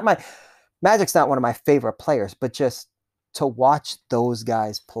just Magic's not one of my favorite players, but just to watch those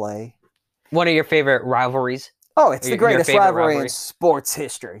guys play. One of your favorite rivalries? Oh, it's the greatest rivalry in sports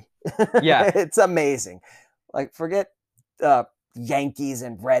history. Yeah. It's amazing. Like, forget Yankees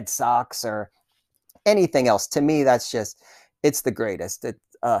and Red Sox or anything else. To me, it's the greatest.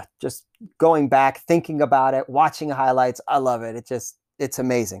 Just going back, thinking about it, watching highlights. I love it. It's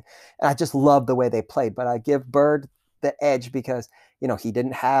amazing. And I just love the way they played, but I give Bird the edge because, you know, he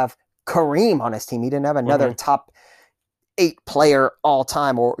didn't have Kareem on his team. He didn't have another top 8 player all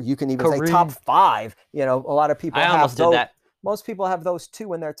time, or you can even say top 5. You know, a lot of people did that. Most people have those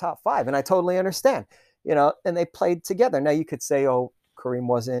 2 in their top 5, and I totally understand. You know, and they played together. Now you could say, oh, Kareem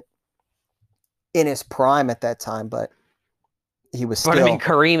wasn't in his prime at that time, but he was still. But I mean,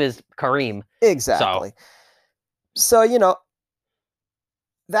 Kareem is Kareem. Exactly. So, you know,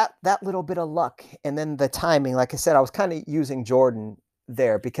 that little bit of luck and then the timing, like I said, I was kind of using Jordan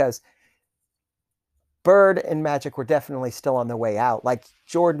there because Bird and Magic were definitely still on their way out. Like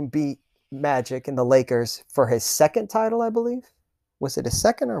Jordan beat Magic and the Lakers for his second title, I believe. Was it his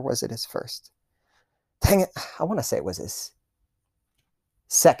second or was it his first? Dang it. I want to say it was his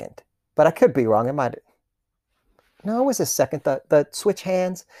second, but I could be wrong. It might. No, it was his second. The switch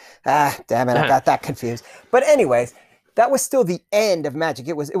hands. Damn it. I got that confused. But anyways, that was still the end of Magic.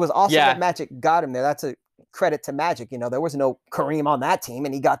 It was awesome that Magic got him there. That's a credit to Magic. You know, there was no Kareem on that team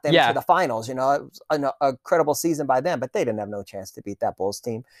and he got them to the finals. You know, it was a credible season by them, but they didn't have no chance to beat that Bulls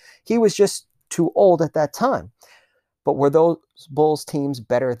team. He was just too old at that time. But were those Bulls teams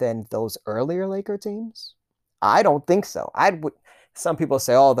better than those earlier Laker teams? I don't think so. Some people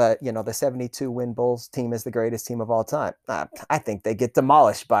say, oh, the 72 win Bulls team is the greatest team of all time. I think they get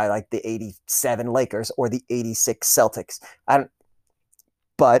demolished by like the 87 Lakers or the 86 Celtics.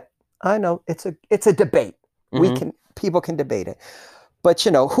 But I know it's a debate. Mm-hmm. People can debate it. But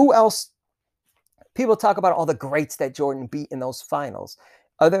you know, who else? People talk about all the greats that Jordan beat in those finals,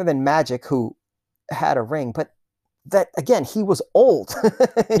 other than Magic, who had a ring. But that again, he was old.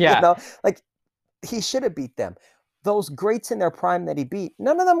 Yeah. You know, like he should have beat them. Those greats in their prime that he beat,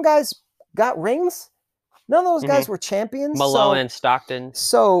 none of them guys got rings. None of those guys were champions. Malone and Stockton.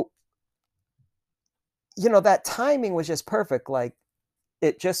 So, you know, that timing was just perfect. Like,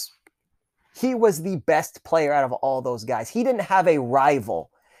 he was the best player out of all those guys. He didn't have a rival.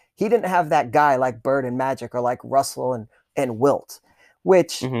 He didn't have that guy like Bird and Magic or like Russell and Wilt,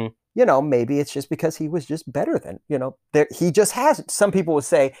 which, you know, maybe it's just because he was just better than, you know, he just has, some people would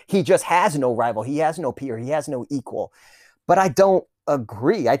say he just has no rival. He has no peer. He has no equal. But I don't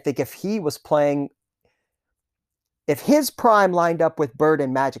agree. I think if he was playing, if his prime lined up with Bird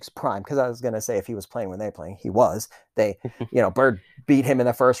and Magic's prime, because I was going to say if he was playing when they were playing, he was. You know, Bird beat him in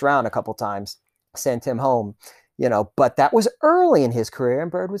the first round a couple times, sent him home, you know, but that was early in his career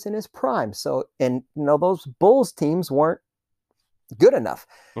and Bird was in his prime. So, and, you know, those Bulls teams weren't good enough.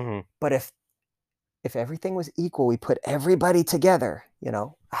 But if everything was equal, we put everybody together, you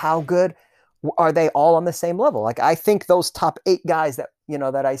know, how good are they all on the same level? Like, I think those top 8 guys that, you know,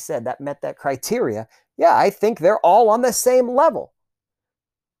 that I said that met that criteria. Yeah, I think they're all on the same level.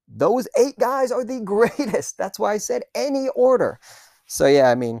 Those 8 guys are the greatest. That's why I said any order. So, yeah,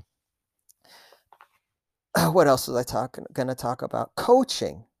 I mean, what else was I going to talk about?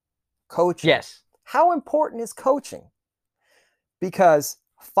 Coaching. Yes. How important is coaching? Because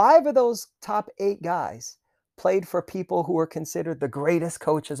 5 of those top 8 guys played for people who are considered the greatest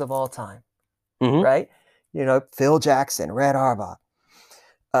coaches of all time, right? You know, Phil Jackson, Red Auerbach,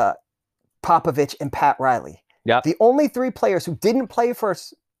 Popovich, and Pat Riley. Yep. The only 3 players who didn't play for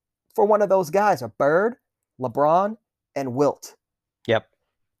one of those guys are Bird, LeBron, and Wilt. Yep.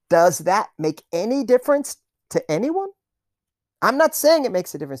 Does that make any difference to anyone? I'm not saying it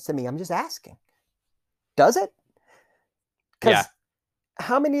makes a difference to me. I'm just asking. Does it? Because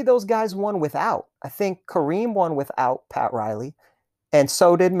how many of those guys won without? I think Kareem won without Pat Riley, and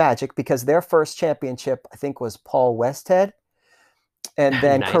so did Magic, because their first championship, I think, was Paul Westhead, and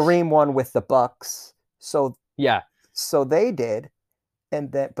then nice. Kareem won with the Bucks. So so they did,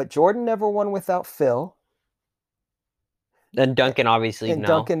 but Jordan never won without Phil. And Duncan obviously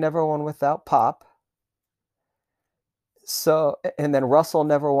Duncan never won without Pop. So, and then Russell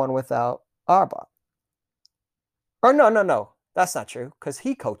never won without Auerbach. Or no. That's not true, because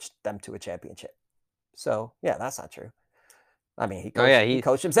he coached them to a championship. So, yeah, that's not true. I mean, he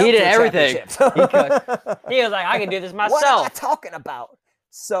coached himself. He did to a everything. He was like, I can do this myself. What am I talking about?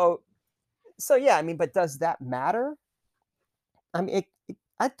 So yeah, I mean, but does that matter? I mean,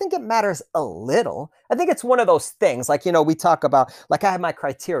 I think it matters a little. I think it's one of those things, like, you know, we talk about, like, I have my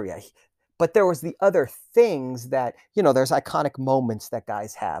criteria, but there was the other things that, you know, there's iconic moments that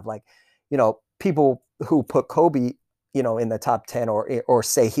guys have, like, you know, people who put Kobe, you know, in the top 10 or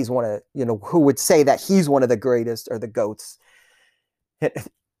say he's one of, you know, who would say that he's one of the greatest or the GOATs,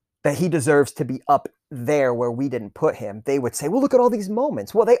 that he deserves to be up there where we didn't put him. They would say, well, look at all these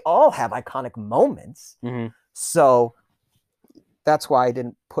moments. Well, they all have iconic moments. So that's why I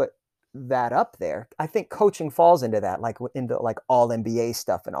didn't put that up there. I think coaching falls into that, like into like all NBA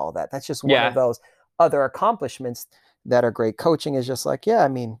stuff and all that. That's just one of those other accomplishments that are great. Coaching is just like, yeah, I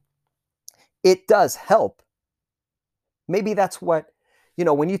mean, it does help. Maybe that's what, you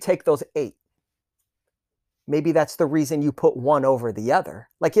know, when you take those 8, maybe that's the reason you put one over the other.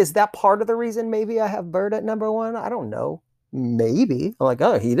 Like, is that part of the reason maybe I have Bird at number 1? I don't know. Maybe. I'm like,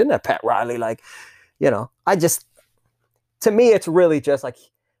 oh, he didn't have Pat Riley. Like, you know, to me, it's really just like,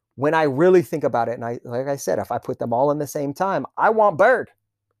 when I really think about it, and like I said, if I put them all in the same time, I want Bird.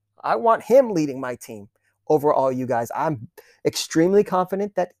 I want him leading my team over all you guys. I'm extremely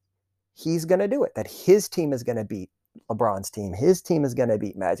confident that he's going to do it, that his team is going to beat LeBron's team. His team is going to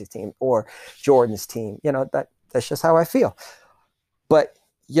beat Magic's team or Jordan's team. That's just how I feel. But,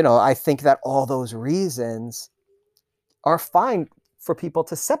 I think that all those reasons are fine for people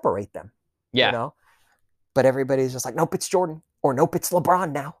to separate them. Yeah. But everybody's just like, nope, it's Jordan, or nope, it's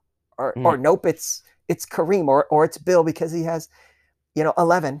LeBron now, or nope, it's Kareem, or it's Bill because he has,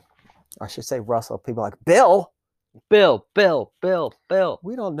 11. I should say Russell. People are like, Bill.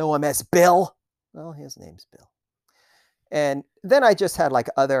 We don't know him as Bill. Well, his name's Bill. And then I just had like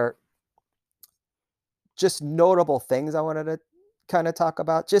other just notable things I wanted to kind of talk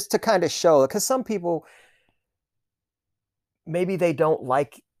about, just to kind of show, because some people, maybe they don't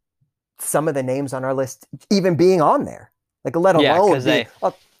like some of the names on our list even being on there, like let alone go ahead.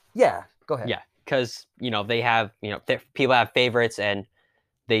 Yeah, because they have people have favorites, and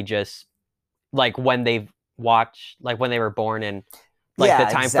they just like when they've watched, like when they were born, and like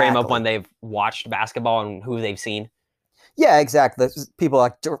the time frame of when they've watched basketball and who they've seen. Yeah, exactly. People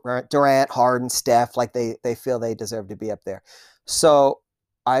like Durant, Harden, Steph, like they feel they deserve to be up there. So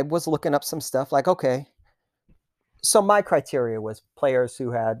I was looking up some stuff like, okay, so my criteria was players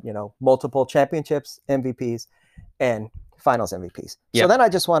who had, multiple championships, MVPs, and finals MVPs. Yep. So then I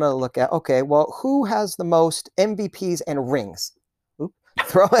just want to look at, okay, well, who has the most MVPs and rings? Oop,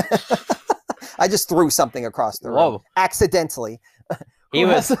 I just threw something across the room accidentally.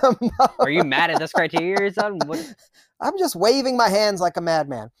 Are you mad at this criteria or something? I'm just waving my hands like a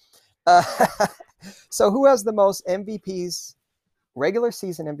madman. So who has the most MVPs, regular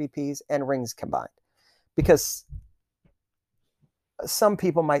season MVPs, and rings combined? Because some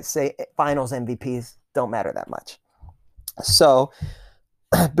people might say finals MVPs don't matter that much. So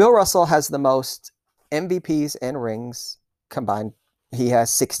Bill Russell has the most MVPs and rings combined. He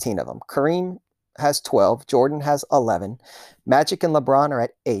has 16 of them. Kareem has 12. Jordan has 11. Magic and LeBron are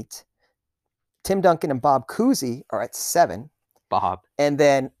at 8. Tim Duncan and Bob Cousy are at 7. Bob. And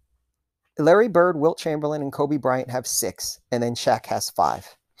then Larry Bird, Wilt Chamberlain, and Kobe Bryant have 6. And then Shaq has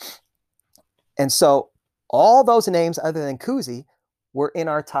 5. And so all those names other than Cousy were in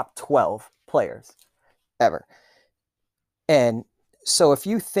our top 12 players ever. And so if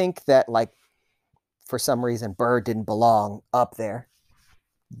you think that, like, for some reason Bird didn't belong up there,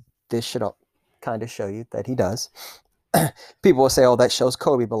 this should kind of show you that he does. People will say, oh, that shows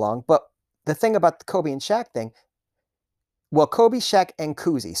Kobe belonged. But the thing about the Kobe and Shaq thing, well, Kobe, Shaq, and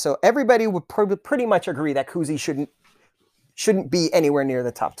Cousy. So everybody would pretty much agree that Cousy shouldn't be anywhere near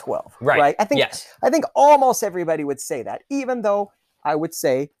the top 12. Right? I think almost everybody would say that, even though I would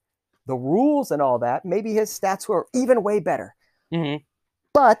say the rules and all that, maybe his stats were even way better. Mm-hmm.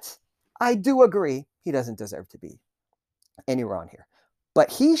 But I do agree he doesn't deserve to be anywhere on here. But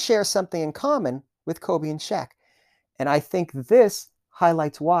he shares something in common with Kobe and Shaq. And I think this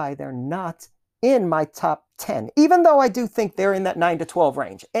highlights why they're not in my top 10, even though I do think they're in that 9 to 12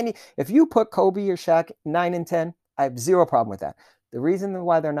 range. And if you put Kobe or Shaq 9 and 10, I have zero problem with that. The reason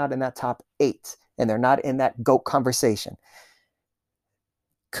why they're not in that top 8 and they're not in that GOAT conversation,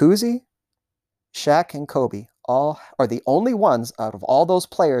 Cousy, Shaq, and Kobe all are the only ones out of all those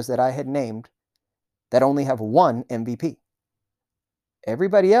players that I had named that only have one MVP.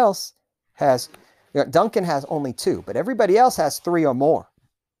 Everybody else has, Duncan has only 2, but everybody else has 3 or more.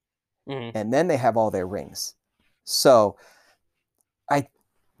 Mm-hmm. And then they have all their rings. So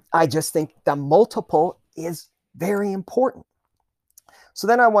I just think the multiple is very important. So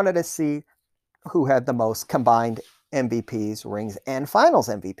then I wanted to see who had the most combined MVPs, rings, and finals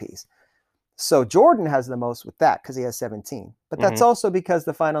MVPs. So Jordan has the most with that because he has 17. But that's also because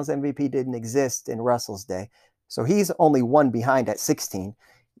the finals MVP didn't exist in Russell's day. So he's only 1 behind at 16.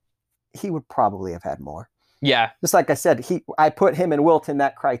 He would probably have had more. Yeah. Just like I said, I put him and Wilt in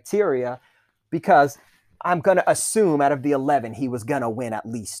that criteria because I'm going to assume out of the 11, he was going to win at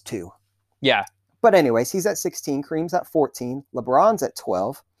least 2. Yeah. But anyways, he's at 16. Kareem's at 14. LeBron's at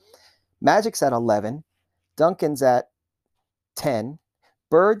 12. Magic's at 11. Duncan's at 10.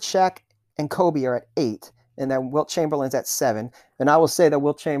 Bird, Shaq, and Kobe are at 8. And then Wilt Chamberlain's at 7. And I will say that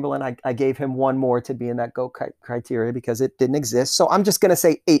Wilt Chamberlain, I gave him 1 more to be in that GOAT criteria because it didn't exist. So I'm just going to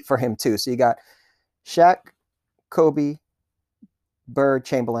say 8 for him too. So you got Shaq, Kobe, Bird,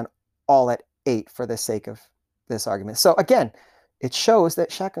 Chamberlain, all at 8 for the sake of this argument. So again, it shows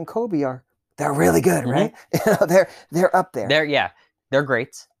that Shaq and Kobe they're really good, right? They're up there. They're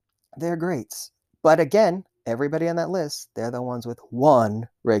greats. They're greats. But again, everybody on that list, they're the ones with 1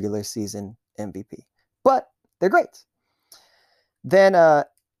 regular season MVP. But they're great. Then I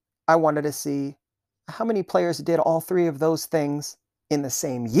wanted to see how many players did all 3 of those things in the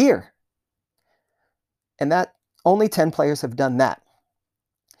same year. And that only 10 players have done that.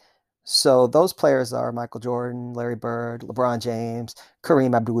 So those players are Michael Jordan, Larry Bird, LeBron James,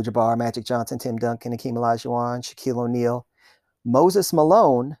 Kareem Abdul-Jabbar, Magic Johnson, Tim Duncan, Hakeem Olajuwon, Shaquille O'Neal, Moses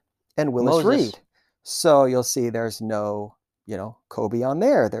Malone, and Willis Reed. So you'll see there's no, Kobe on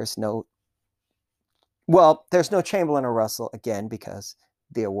there. There's no Chamberlain or Russell, again, because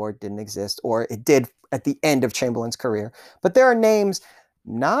the award didn't exist, or it did at the end of Chamberlain's career. But there are names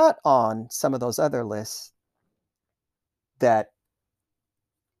not on some of those other lists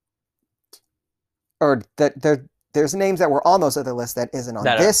there's names that were on those other lists that isn't on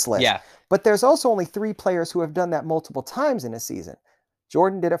this list. Yeah. But there's also only 3 players who have done that multiple times in a season.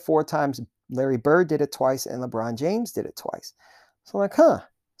 Jordan did it 4 times, Larry Bird did it twice, and LeBron James did it twice. So I'm like,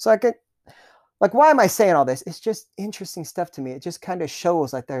 So I get, why am I saying all this? It's just interesting stuff to me. It just kind of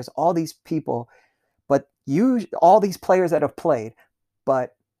shows like there's all these people, but all these players that have played,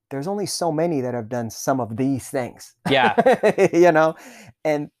 but there's only so many that have done some of these things. Yeah.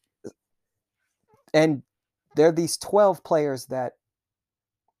 And there are these 12 players that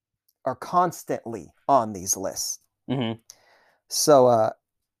are constantly on these lists. Mm-hmm. So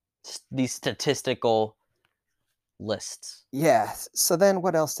these statistical lists. Yeah. So then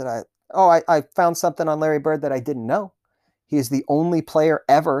what else did I found something on Larry Bird that I didn't know. He is the only player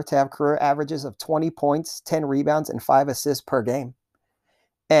ever to have career averages of 20 points, 10 rebounds, and 5 assists per game.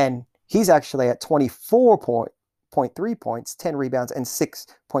 And he's actually at 24.3 points, 10 rebounds, and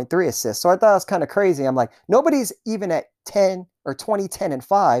 6.3 assists. So I thought it was kind of crazy. I'm like, nobody's even at 10 or 20, 10, and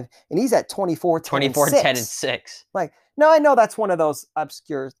 5, and he's at 24, 10, and 6. 10, and 6. Like, no, I know that's one of those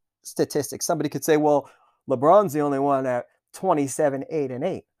obscure statistics. Somebody could say, well, LeBron's the only one at 27, 8, and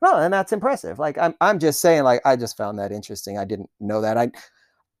 8. No, and that's impressive. Like, I'm just saying, like, I just found that interesting. I didn't know that.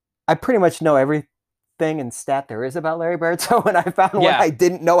 I pretty much know everything and stat there is about Larry Bird. So when I found one I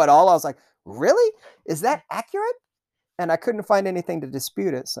didn't know at all, I was like, really? Is that accurate? And I couldn't find anything to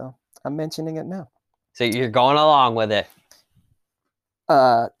dispute it. So I'm mentioning it now. So you're going along with it.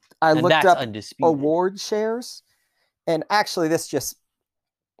 I looked up award shares. And actually, this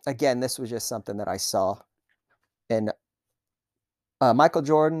was just something that I saw. And Michael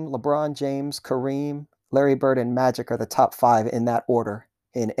Jordan, LeBron James, Kareem, Larry Bird, and Magic are the top 5 in that order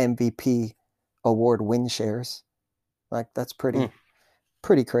in MVP award win shares. Like, that's pretty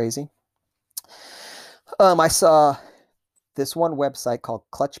crazy. I saw this one website called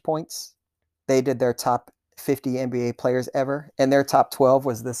Clutch Points. They did their top 50 NBA players ever, and their top 12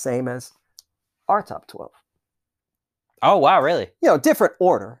 was the same as our top 12. Oh, wow, really? Different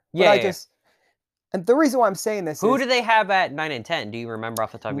order. Yeah. And the reason why I'm saying this Who do they have at 9 and 10? Do you remember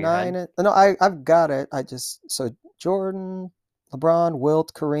off the top of your head? No, I've got it. So Jordan, LeBron,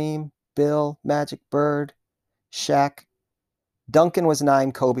 Wilt, Kareem, Bill, Magic, Bird, Shaq. Duncan was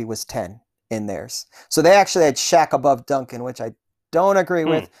 9, Kobe was 10 in theirs. So they actually had Shaq above Duncan, which I don't agree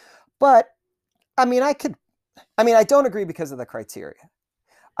with. But, I don't agree because of the criteria.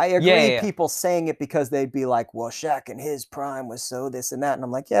 I agree people saying it because they'd be like, well, Shaq in his prime was so this and that. And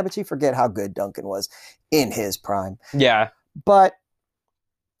I'm like, yeah, but you forget how good Duncan was in his prime. Yeah. But,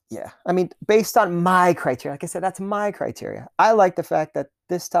 based on my criteria, like I said, that's my criteria. I like the fact that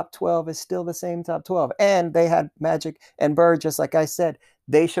this top 12 is still the same top 12. And they had Magic and Bird, just like I said.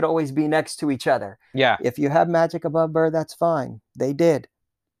 They should always be next to each other. Yeah. If you have Magic above Bird, that's fine. They did.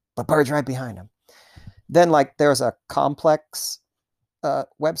 But Bird's right behind him. Then, there's a Complex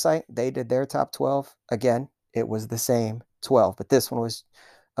website. They did their top 12. Again, it was the same 12. But this one was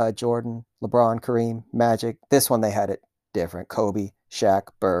Jordan, LeBron, Kareem, Magic. This one, they had it different. Kobe, Shaq,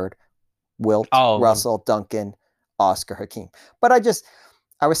 Bird, Wilt, Russell, Duncan, Oscar, Hakeem. But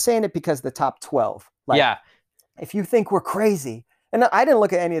I was saying it because the top 12. If you think we're crazy, and I didn't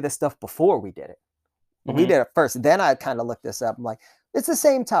look at any of this stuff before we did it. We did it first. Then I kind of looked this up. I'm like, it's the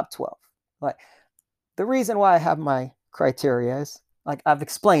same top 12. Like, the reason why I have my criteria is, I've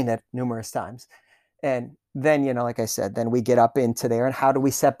explained it numerous times. And then, like I said, then we get up into there, and how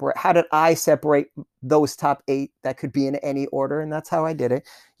did I separate those top 8 that could be in any order? And that's how I did it.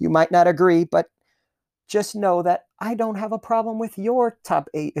 You might not agree, but just know that I don't have a problem with your top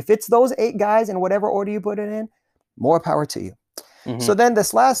 8. If it's those 8 guys in whatever order you put it in, more power to you. So then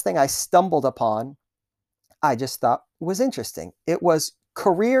this last thing I stumbled upon, I just thought was interesting. It was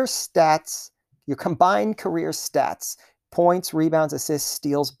career stats, your combined career stats, points, rebounds, assists,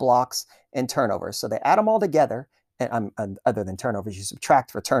 steals, blocks, and turnovers. So they add them all together. And other than turnovers, you subtract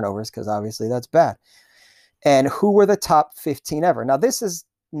for turnovers because obviously that's bad. And who were the top 15 ever? Now, this is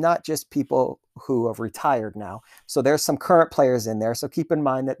not just people who have retired now. So there's some current players in there. So keep in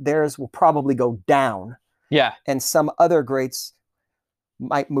mind that theirs will probably go down. Yeah. And some other greats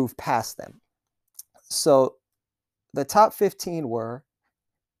might move past them. So the top 15 were,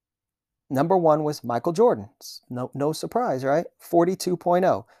 number 1 was Michael Jordan. No surprise, right?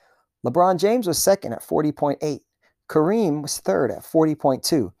 42.0. LeBron James was second at 40.8. Kareem was third at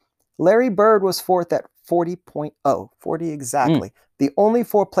 40.2. Larry Bird was fourth at 40.0. 40 exactly. The only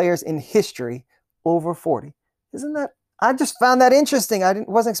 4 players in history over 40. Isn't that? I just found that interesting.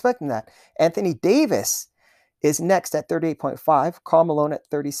 Wasn't expecting that. Anthony Davis is next at 38.5. Karl Malone at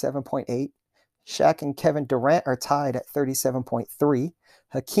 37.8. Shaq and Kevin Durant are tied at 37.3.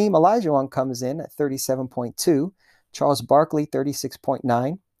 Hakeem Olajuwon comes in at 37.2. Charles Barkley,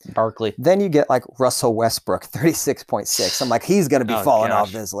 36.9. Barkley. Then you get like Russell Westbrook, 36.6. I'm like, he's going to be falling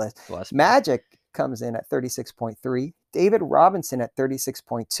off this list. Westbrook. Magic comes in at 36.3. David Robinson at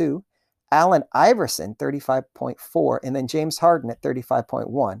 36.2. Allen Iverson, 35.4. And then James Harden at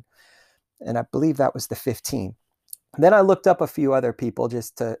 35.1. And I believe that was the 15. Then I looked up a few other people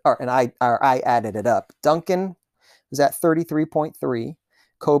I added it up. Duncan was at 33.3,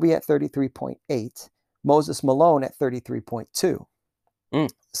 Kobe at 33.8, Moses Malone at 33.2.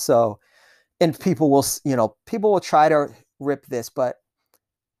 So, and people will try to rip this, but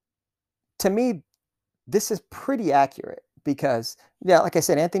to me, this is pretty accurate because, like I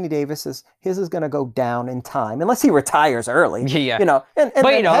said, Anthony Davis his is going to go down in time unless he retires early. Yeah. But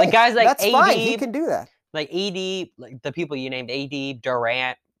like guys like that's AD, fine. He can do that. Like AD, like the people you named, AD,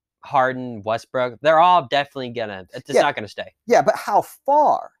 Durant, Harden, Westbrook, they're all definitely it's not gonna stay. Yeah, but how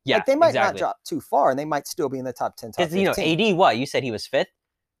far? Yeah, like they might not drop too far, and they might still be in the top 10, top 15. Because AD, what you said he was 5th?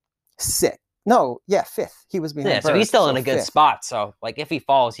 Sick. No, yeah, 5th. He was behind. Yeah, so he's still in a good spot. So like if he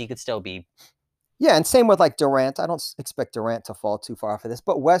falls, he could still be. Yeah, and same with like Durant. I don't expect Durant to fall too far off of this,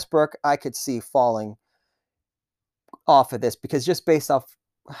 but Westbrook, I could see falling off of this because just based off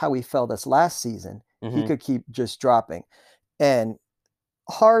how he fell this last season. He could keep just dropping. And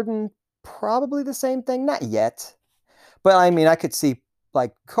Harden, probably the same thing. Not yet. But I mean, I could see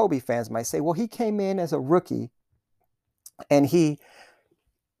like Kobe fans might say, well, he came in as a rookie and he,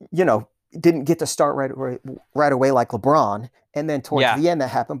 didn't get to start right away like LeBron. And then towards the end that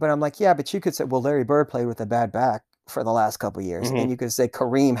happened. But I'm like, yeah, but you could say, well, Larry Bird played with a bad back for the last couple of years. And you could say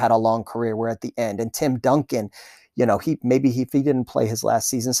Kareem had a long career. We're at the end. And Tim Duncan, he didn't play his last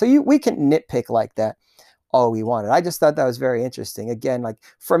season. So we can nitpick like that all we wanted. I just thought that was very interesting. Again, like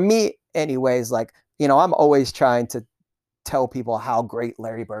for me anyways, like, I'm always trying to tell people how great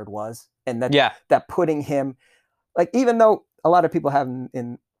Larry Bird was. And that putting him, like, even though a lot of people have him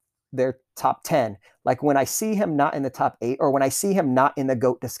in their top 10, like when I see him not in the top 8 or when I see him not in the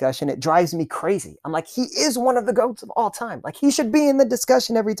GOAT discussion, it drives me crazy. I'm like, he is one of the GOATs of all time. Like he should be in the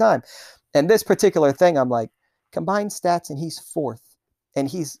discussion every time. And this particular thing, I'm like, combined stats and he's 4th, and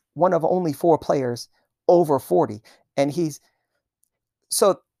he's one of only 4 players over 40. And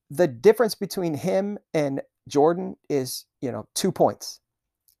so the difference between him and Jordan is, 2 points.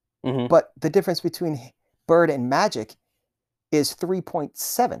 But the difference between Bird and Magic is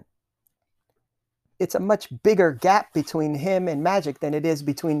 3.7. It's a much bigger gap between him and Magic than it is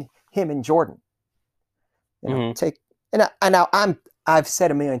between him and Jordan. I've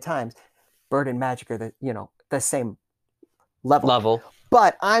said a million times, Bird and Magic are the same level.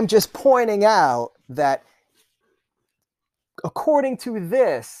 But I'm just pointing out that according to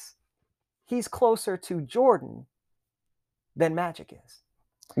this, he's closer to Jordan than Magic is.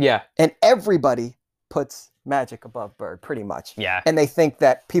 Yeah. And everybody puts Magic above Bird pretty much. Yeah. And they think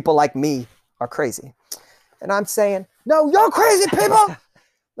that people like me are crazy. And I'm saying, no, you're crazy people.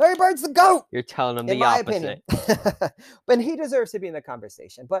 Larry Bird's the GOAT. You're telling them the opposite. But he deserves to be in the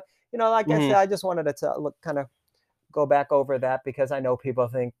conversation. But, like I said, I just wanted to kind of go back over that because I know people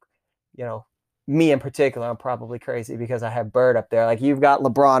think, me in particular, I'm probably crazy because I have Bird up there. Like you've got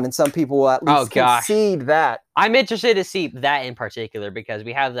LeBron, and some people will at least concede that. I'm interested to see that in particular because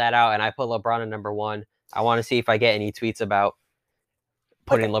we have that out, and I put LeBron at number 1. I want to see if I get any tweets about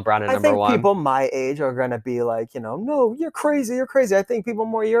putting LeBron at number 1. I think people my age are going to be like, no, you're crazy. You're crazy. I think people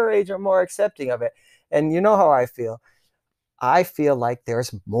more your age are more accepting of it. And you know how I feel. I feel like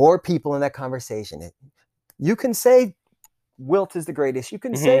there's more people in that conversation. You can say Wilt is the greatest. You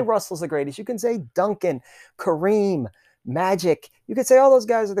can say Russell's the greatest. You can say Duncan, Kareem, Magic. You could say all those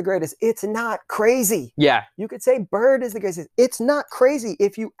guys are the greatest. It's not crazy. Yeah. You could say Bird is the greatest. It's not crazy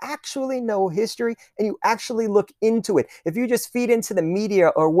if you actually know history and you actually look into it. If you just feed into the media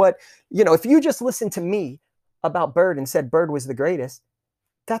or if you just listen to me about Bird and said Bird was the greatest,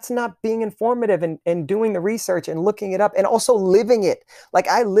 that's not being informative and doing the research and looking it up and also living it. Like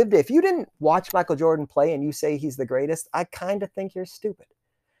I lived it. If you didn't watch Michael Jordan play and you say he's the greatest, I kind of think you're stupid.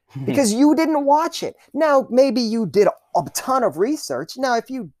 because you didn't watch it. Now, maybe you did a ton of research. Now,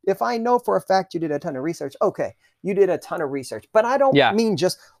 if I know for a fact you did a ton of research, okay, you did a ton of research. But I don't mean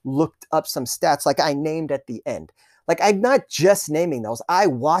just looked up some stats like I named at the end. Like, I'm not just naming those. I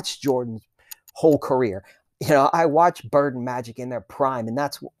watched Jordan's whole career. I watched Bird and Magic in their prime, and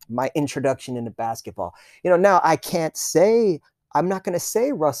that's my introduction into basketball. Now I'm not going to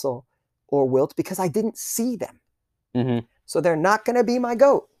say Russell or Wilt because I didn't see them. Mm-hmm. So they're not going to be my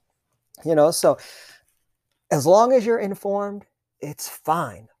GOAT. So as long as you're informed, it's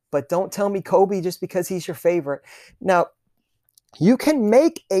fine. But don't tell me Kobe just because he's your favorite. Now, you can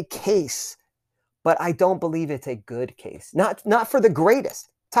make a case, but I don't believe it's a good case. Not for the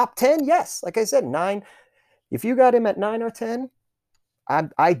greatest. Top 10, yes. Like I said, 9. If you got him at 9 or 10,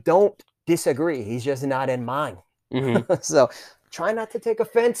 I don't disagree. He's just not in mine. Mm-hmm. So try not to take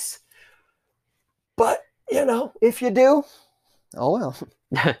offense. But, if you do, oh well.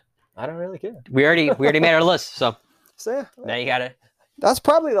 I don't really care. We already made our list, so yeah, now you got it. That's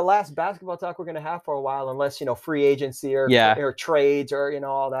probably the last basketball talk we're going to have for a while, unless, free agency or trades or,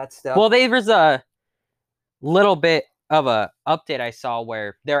 all that stuff. Well, there was a little bit of a update I saw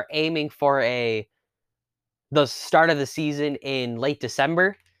where they're aiming for the start of the season in late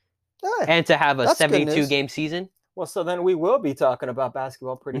December and to have a 72-game season. Well, so then we will be talking about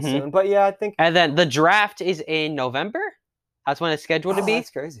basketball pretty soon. But yeah, I think. And then the draft is in November. That's when it's scheduled to be. That's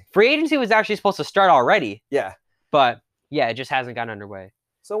crazy. Free agency was actually supposed to start already. Yeah. But yeah, it just hasn't gotten underway.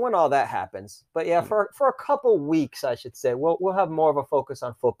 So when all that happens, but yeah, for a couple weeks, I should say, we'll have more of a focus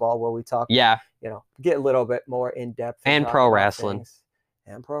on football where we talk. Yeah. Get a little bit more in depth and pro wrestling.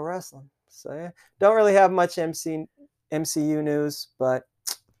 And pro wrestling. So yeah, don't really have much MCU news, but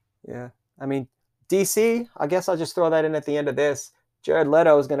yeah, I mean DC. I guess I'll just throw that in at the end of this. Jared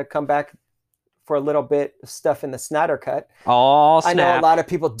Leto is going to come back for a little bit of stuff in the Snyder Cut. Oh, snap. I know a lot of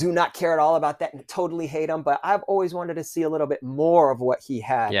people do not care at all about that and totally hate him, but I've always wanted to see a little bit more of what he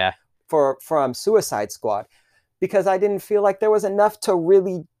had from Suicide Squad, because I didn't feel like there was enough to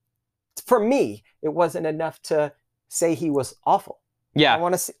really, for me, it wasn't enough to say he was awful. Yeah.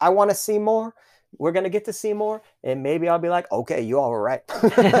 I want to see more. We're going to get to see more, and maybe I'll be like, okay, you all were right.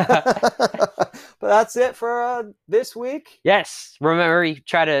 But that's it for this week. Yes. Remember, you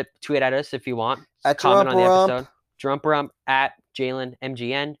try to tweet at us if you want. At comment on the episode. Drump at Jalen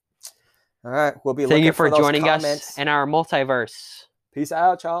MGN. All right. We'll be Thank looking you for those joining comments. us in our multiverse. Peace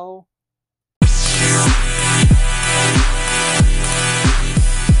out, y'all.